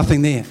 There's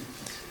nothing there.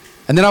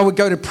 And then I would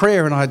go to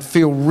prayer, and I'd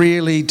feel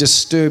really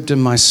disturbed in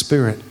my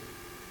spirit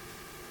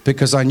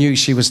because I knew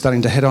she was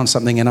starting to hit on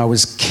something, and I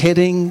was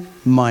kidding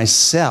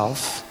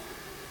myself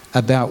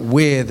about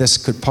where this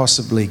could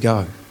possibly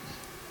go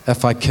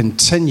if I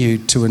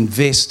continued to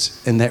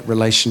invest in that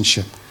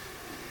relationship.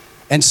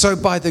 And so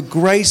by the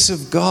grace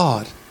of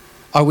God,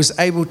 I was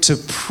able to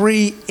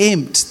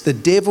preempt the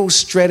devil's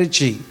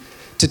strategy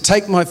to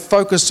take my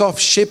focus off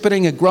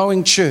shepherding a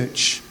growing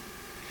church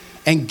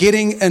and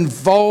getting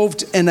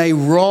involved in a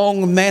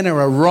wrong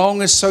manner, a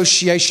wrong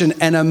association,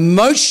 an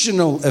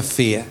emotional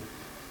affair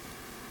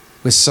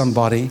with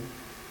somebody,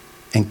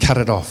 and cut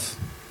it off.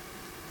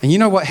 And you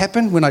know what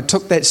happened? When I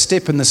took that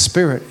step in the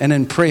Spirit and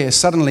in prayer,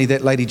 suddenly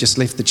that lady just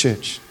left the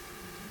church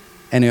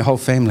and her whole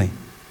family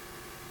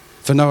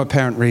for no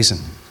apparent reason.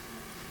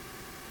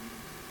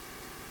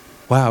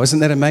 Wow, isn't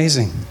that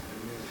amazing?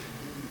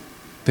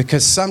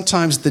 Because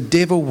sometimes the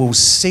devil will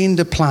send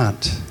a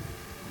plant.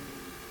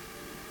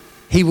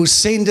 He will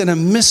send an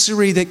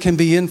emissary that can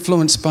be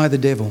influenced by the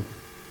devil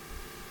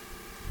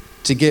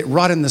to get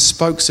right in the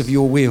spokes of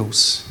your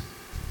wheels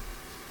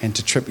and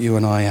to trip you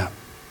and I up.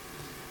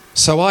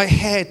 So I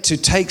had to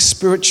take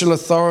spiritual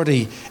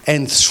authority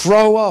and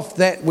throw off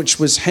that which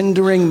was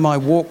hindering my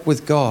walk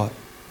with God.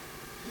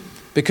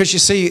 Because you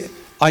see,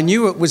 I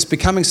knew it was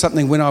becoming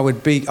something when I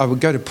would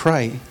go to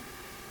pray,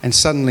 and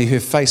suddenly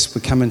her face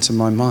would come into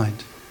my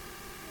mind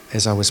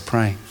as I was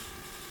praying.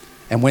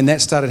 And when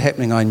that started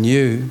happening, I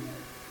knew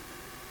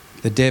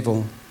the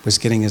devil was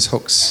getting his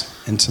hooks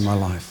into my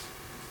life.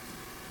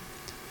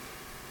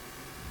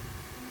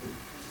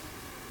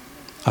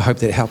 I hope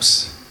that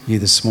helps you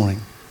this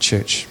morning,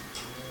 church.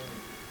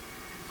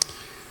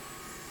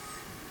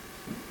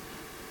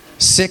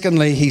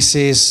 Secondly, he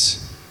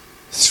says,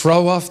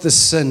 throw off the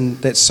sin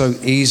that so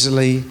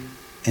easily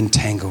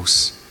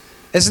entangles.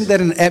 Isn't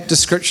that an apt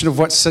description of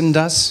what sin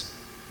does?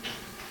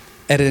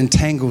 It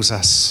entangles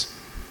us.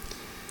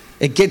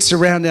 It gets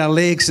around our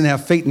legs and our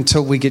feet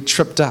until we get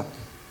tripped up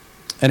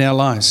in our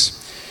lives.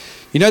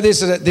 You know,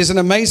 there's an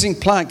amazing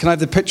plant. Can I have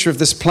the picture of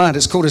this plant?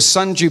 It's called a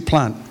sundew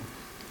plant.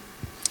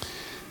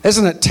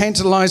 Isn't it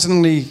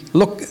tantalizingly,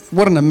 look,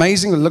 what an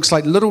amazing, it looks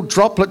like little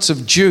droplets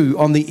of dew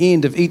on the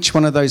end of each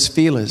one of those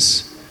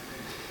feelers.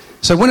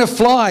 So when a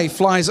fly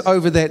flies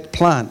over that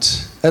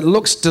plant, it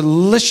looks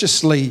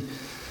deliciously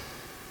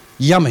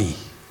yummy.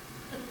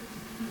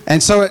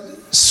 And so it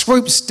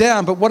swoops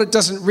down, but what it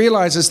doesn't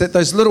realize is that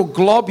those little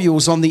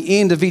globules on the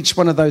end of each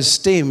one of those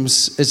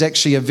stems is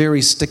actually a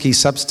very sticky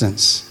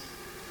substance.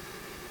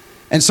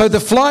 And so the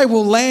fly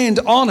will land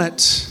on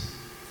it.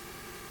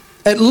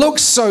 It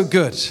looks so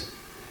good.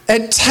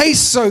 It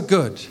tastes so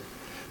good.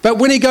 But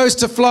when he goes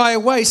to fly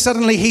away,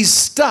 suddenly he's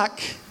stuck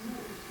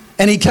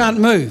and he can't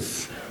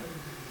move.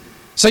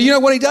 So you know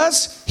what he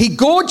does? He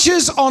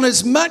gorges on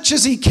as much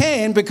as he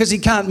can because he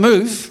can't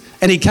move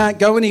and he can't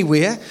go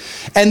anywhere.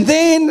 And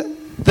then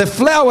the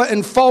flower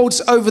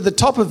enfolds over the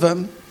top of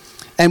him,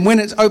 and when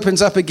it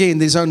opens up again,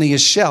 there's only a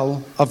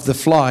shell of the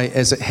fly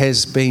as it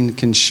has been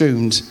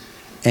consumed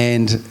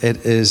and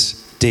it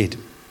is dead.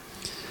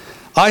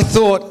 I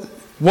thought,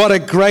 what a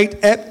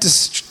great apt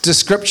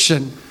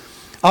description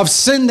of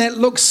sin that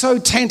looks so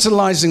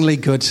tantalizingly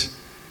good,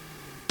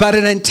 but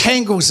it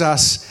entangles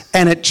us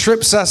and it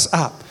trips us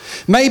up.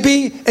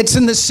 Maybe it's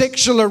in the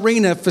sexual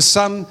arena for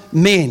some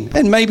men,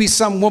 and maybe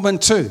some women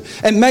too.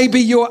 And maybe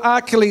your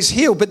Achilles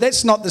heel, but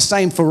that's not the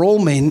same for all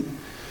men.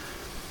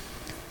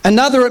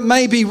 Another, it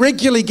may be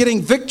regularly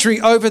getting victory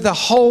over the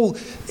whole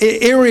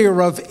area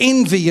of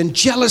envy and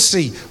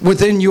jealousy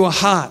within your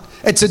heart.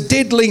 It's a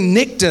deadly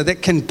nectar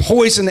that can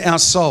poison our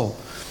soul.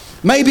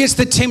 Maybe it's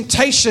the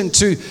temptation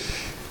to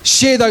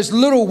share those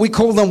little, we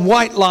call them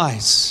white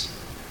lies,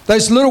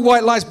 Those little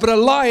white lies, but a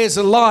lie is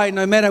a lie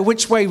no matter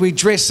which way we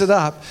dress it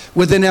up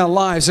within our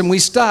lives. And we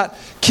start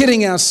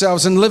kidding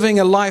ourselves and living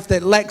a life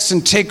that lacks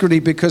integrity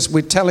because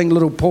we're telling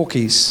little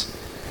porkies.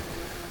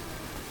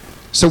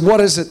 So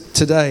what is it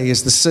today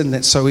is the sin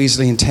that so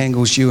easily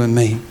entangles you and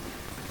me?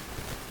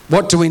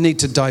 What do we need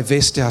to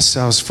divest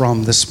ourselves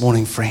from this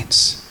morning,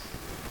 friends?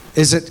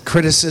 Is it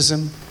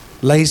criticism,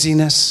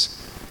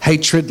 laziness,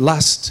 hatred,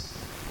 lust?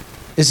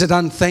 Is it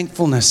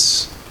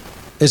unthankfulness?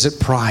 Is it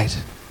pride?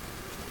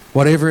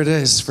 Whatever it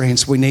is,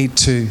 friends, we need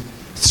to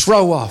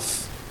throw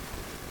off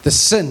the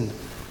sin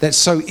that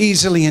so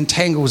easily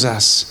entangles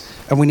us,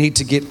 and we need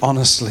to get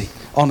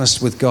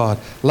honest with God.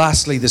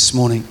 Lastly, this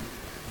morning,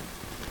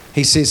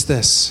 he says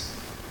this: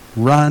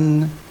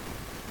 run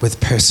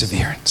with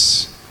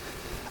perseverance.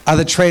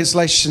 Other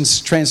translations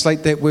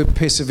translate that word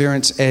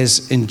perseverance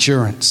as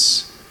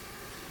endurance.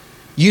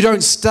 You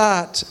don't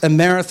start a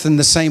marathon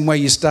the same way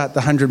you start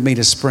the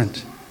 100-meter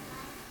sprint.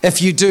 If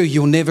you do,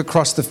 you'll never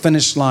cross the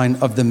finish line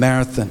of the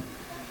marathon.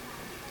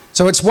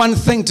 So it's one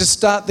thing to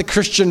start the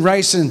Christian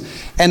race, and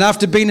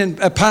after being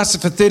a pastor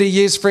for 30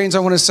 years, friends, I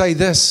want to say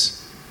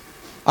this.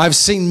 I've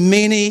seen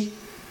many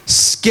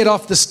skid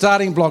off the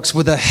starting blocks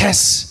with a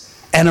hiss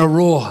and a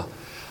roar.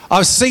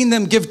 I've seen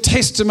them give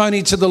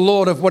testimony to the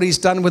Lord of what he's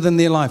done within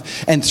their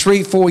life. And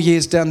 3-4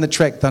 years down the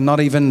track, they're not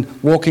even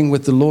walking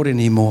with the Lord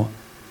anymore.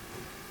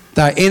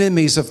 They're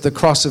enemies of the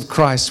cross of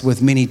Christ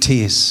with many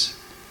tears.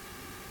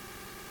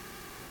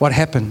 What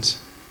happened?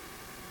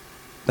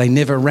 They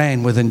never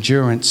ran with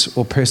endurance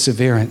or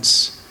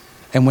perseverance.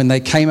 And when they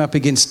came up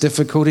against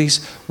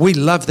difficulties, we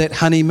loved that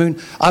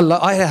honeymoon.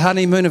 I had a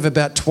honeymoon of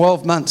about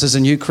 12 months as a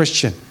new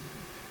Christian.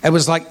 It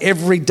was like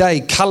every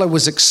day color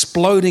was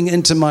exploding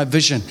into my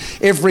vision.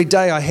 Every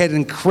day I had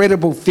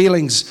incredible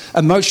feelings,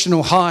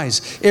 emotional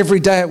highs. Every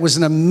day it was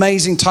an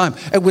amazing time.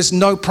 It was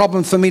no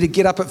problem for me to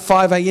get up at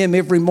 5 a.m.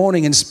 every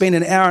morning and spend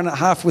an hour and a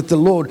half with the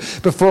Lord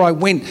before I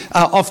went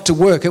off to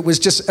work. It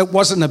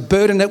wasn't a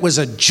burden, it was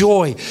a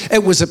joy.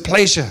 It was a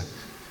pleasure.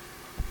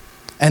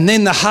 And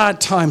then the hard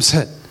times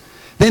hit.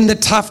 Then the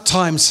tough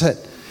times hit.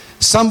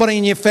 Somebody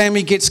in your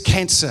family gets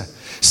cancer.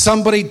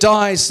 Somebody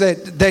dies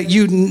that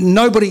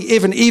nobody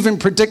even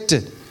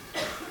predicted.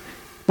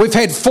 We've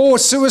had 4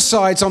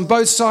 suicides on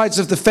both sides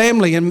of the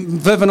family, and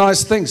Viv and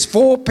I's things.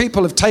 4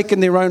 people have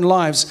taken their own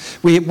lives.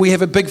 We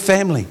have a big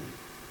family,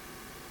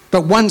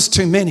 but one's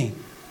too many.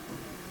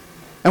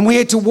 And we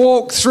had to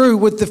walk through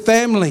with the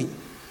family.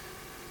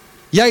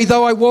 Yea,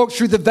 though I walk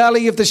through the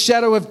valley of the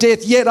shadow of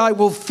death, yet I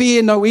will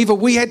fear no evil.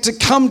 We had to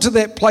come to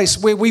that place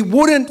where we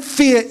wouldn't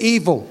fear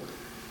evil.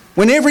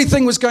 When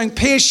everything was going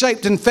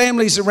pear-shaped in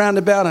families around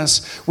about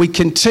us, we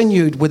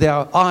continued with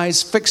our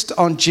eyes fixed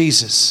on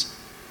Jesus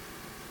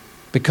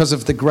because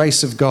of the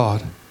grace of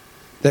God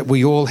that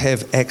we all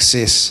have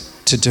access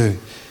to do.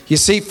 You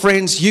see,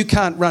 friends, you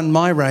can't run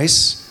my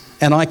race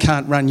and I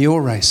can't run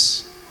your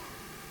race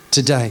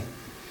today.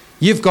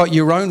 You've got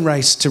your own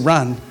race to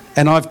run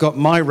and I've got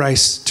my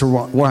race to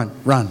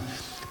run.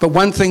 But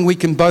one thing we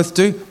can both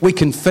do, we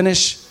can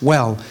finish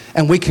well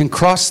and we can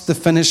cross the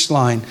finish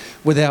line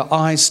with our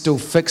eyes still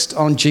fixed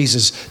on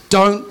Jesus.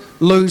 Don't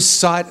lose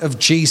sight of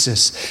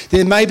Jesus.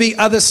 There may be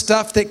other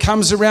stuff that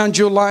comes around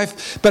your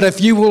life, but if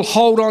you will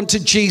hold on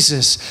to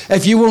Jesus,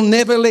 if you will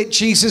never let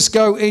Jesus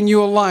go in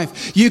your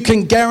life, you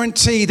can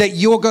guarantee that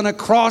you're going to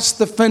cross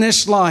the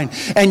finish line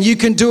and you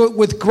can do it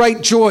with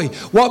great joy.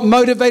 What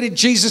motivated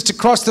Jesus to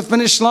cross the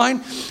finish line?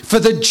 For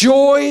the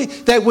joy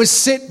that was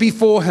set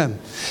before him.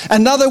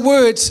 In other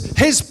words,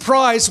 his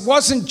prize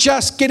wasn't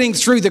just getting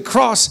through the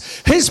cross.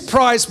 His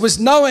prize was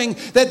knowing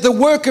that the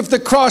work of the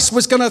cross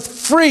was going to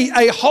free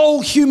a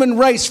whole human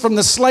race from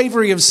the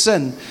slavery of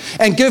sin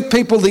and give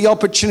people the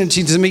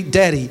opportunity to meet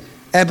Daddy,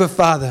 Abba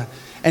Father,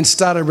 and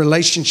start a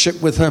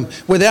relationship with him.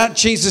 Without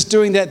Jesus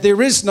doing that,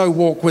 there is no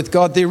walk with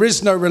God. There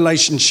is no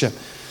relationship.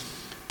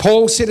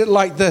 Paul said it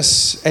like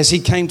this as he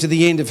came to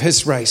the end of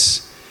his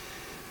race.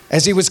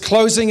 As he was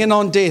closing in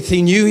on death,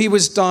 he knew he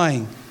was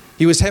dying.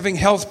 He was having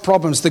health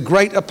problems. The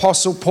great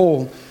apostle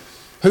Paul,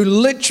 who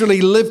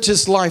literally lived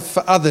his life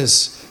for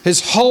others.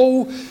 His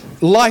whole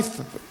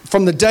life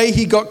from the day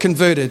he got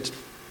converted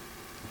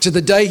to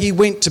the day he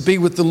went to be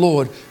with the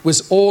Lord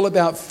was all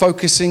about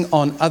focusing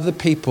on other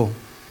people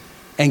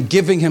and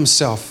giving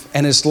himself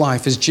and his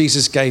life as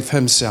Jesus gave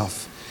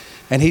himself.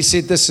 And he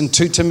said this in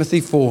 2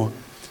 Timothy 4,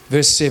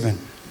 verse 7.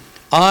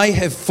 I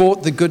have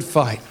fought the good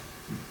fight.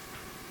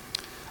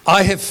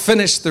 I have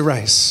finished the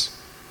race.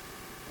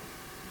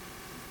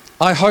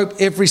 I hope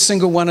every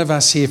single one of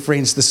us here,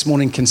 friends, this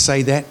morning can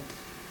say that.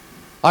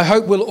 I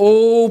hope we'll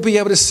all be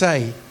able to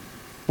say,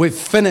 we've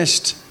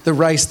finished the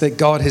race that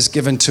God has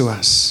given to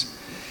us.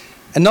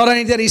 And not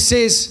only that, he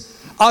says,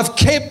 I've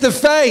kept the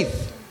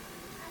faith.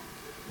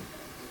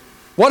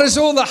 What is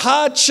all the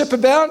hardship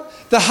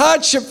about? The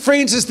hardship,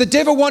 friends, is the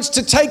devil wants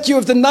to take you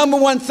of the number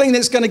one thing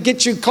that's going to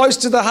get you close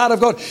to the heart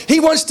of God. He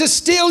wants to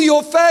steal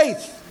your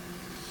faith.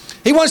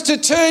 He wants to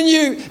turn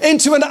you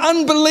into an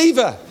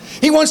unbeliever.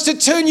 He wants to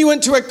turn you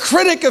into a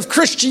critic of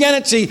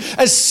Christianity,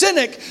 a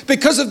cynic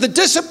because of the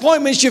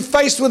disappointments you've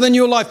faced within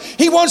your life.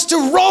 He wants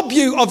to rob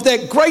you of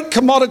that great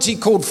commodity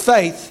called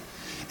faith.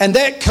 And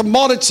that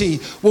commodity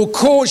will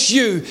cause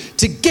you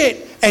to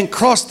get and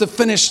cross the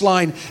finish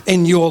line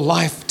in your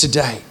life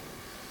today.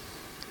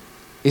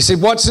 He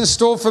said, what's in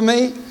store for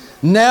me?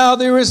 Now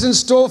there is in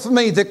store for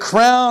me the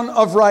crown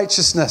of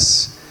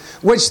righteousness,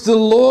 which the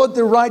Lord,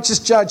 the righteous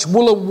judge,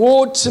 will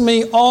award to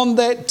me on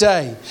that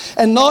day.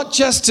 And not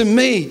just to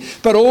me,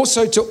 but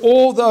also to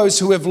all those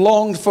who have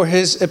longed for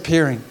his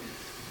appearing.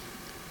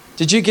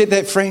 Did you get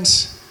that,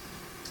 friends?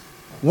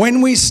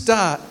 When we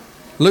start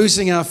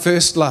losing our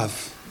first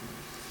love,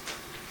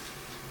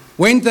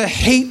 when the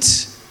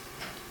heat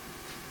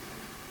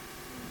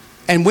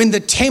and when the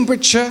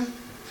temperature,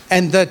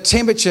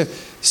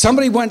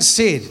 somebody once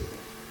said,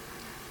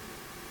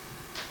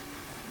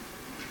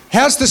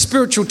 how's the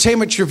spiritual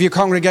temperature of your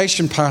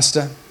congregation,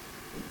 Pastor?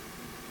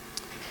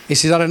 He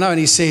said, I don't know. And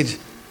he said,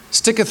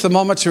 stick a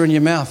thermometer in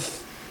your mouth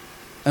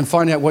and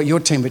find out what your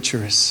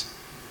temperature is.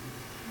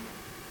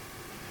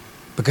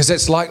 Because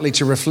that's likely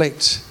to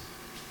reflect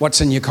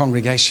what's in your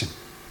congregation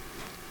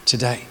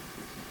today.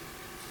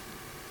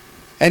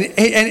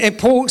 And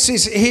Paul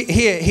says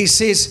here, he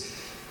says,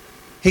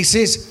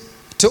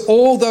 to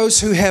all those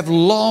who have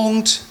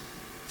longed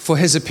for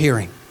his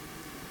appearing.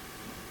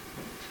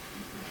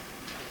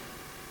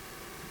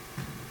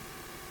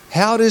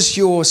 How does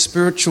your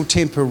spiritual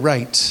temperature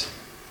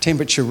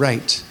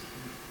rate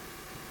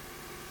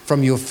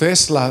from your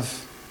first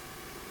love,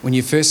 when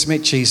you first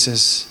met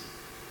Jesus,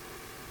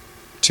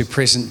 to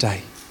present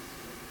day?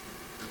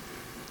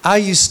 Are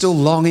you still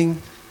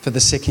longing for the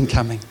second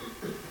coming?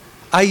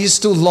 Are you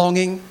still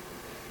longing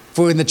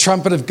for when the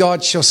trumpet of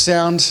God shall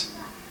sound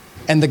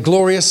and the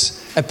glorious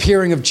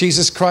appearing of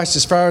Jesus Christ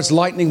as far as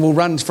lightning will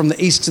run from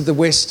the east to the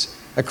west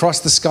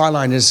across the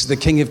skyline as the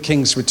King of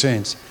Kings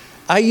returns?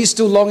 Are you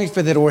still longing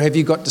for that, or have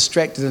you got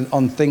distracted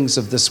on things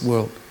of this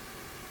world?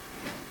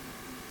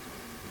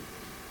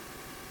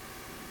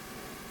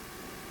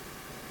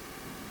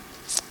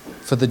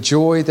 For the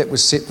joy that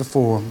was set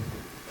before him,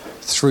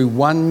 through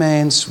one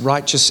man's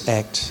righteous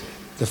act,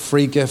 the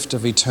free gift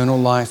of eternal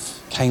life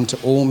came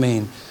to all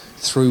men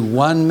through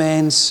one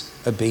man's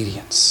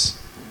obedience.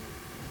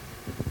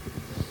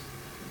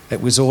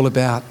 It was all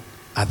about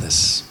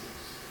others.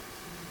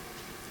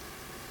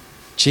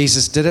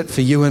 Jesus did it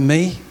for you and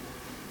me.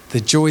 The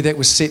joy that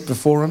was set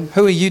before him.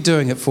 Who are you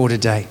doing it for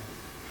today?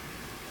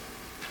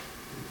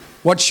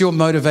 What's your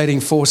motivating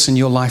force in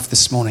your life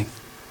this morning?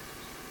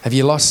 Have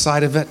you lost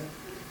sight of it?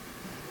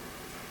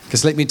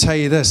 Because let me tell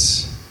you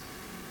this.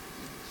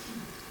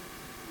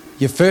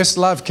 Your first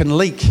love can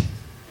leak.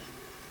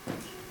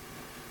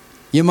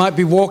 You might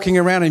be walking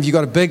around and you've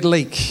got a big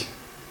leak.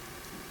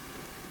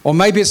 Or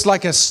maybe it's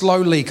like a slow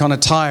leak on a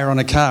tire on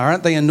a car.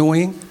 Aren't they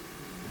annoying?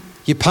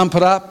 You pump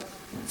it up.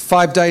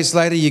 5 days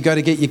later, you go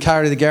to get your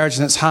car to the garage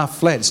and it's half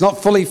flat. It's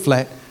not fully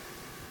flat,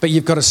 but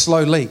you've got a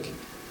slow leak.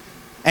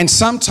 And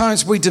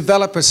sometimes we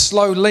develop a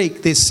slow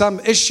leak. There's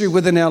some issue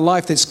within our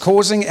life that's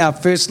causing our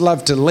first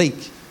love to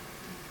leak.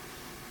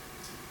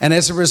 And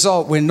as a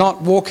result, we're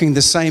not walking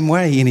the same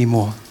way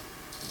anymore.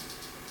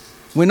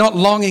 We're not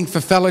longing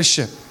for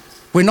fellowship.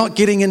 We're not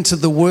getting into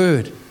the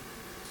Word.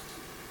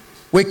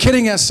 We're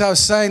kidding ourselves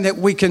saying that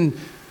we can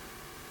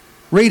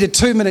read a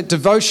 2-minute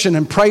devotion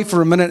and pray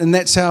for a minute, and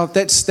that's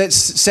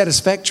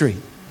satisfactory.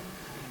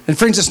 And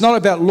friends, it's not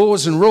about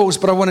laws and rules,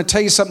 but I want to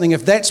tell you something.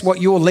 If that's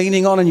what you're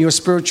leaning on in your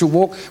spiritual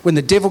walk, when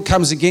the devil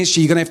comes against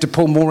you, you're going to have to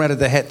pull more out of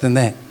the hat than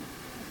that.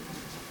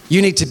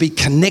 You need to be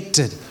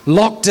connected,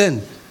 locked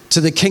in to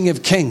the King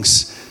of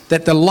Kings,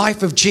 that the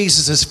life of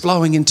Jesus is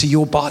flowing into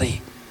your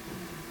body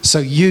so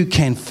you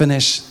can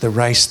finish the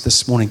race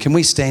this morning. Can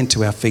we stand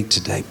to our feet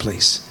today,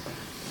 please?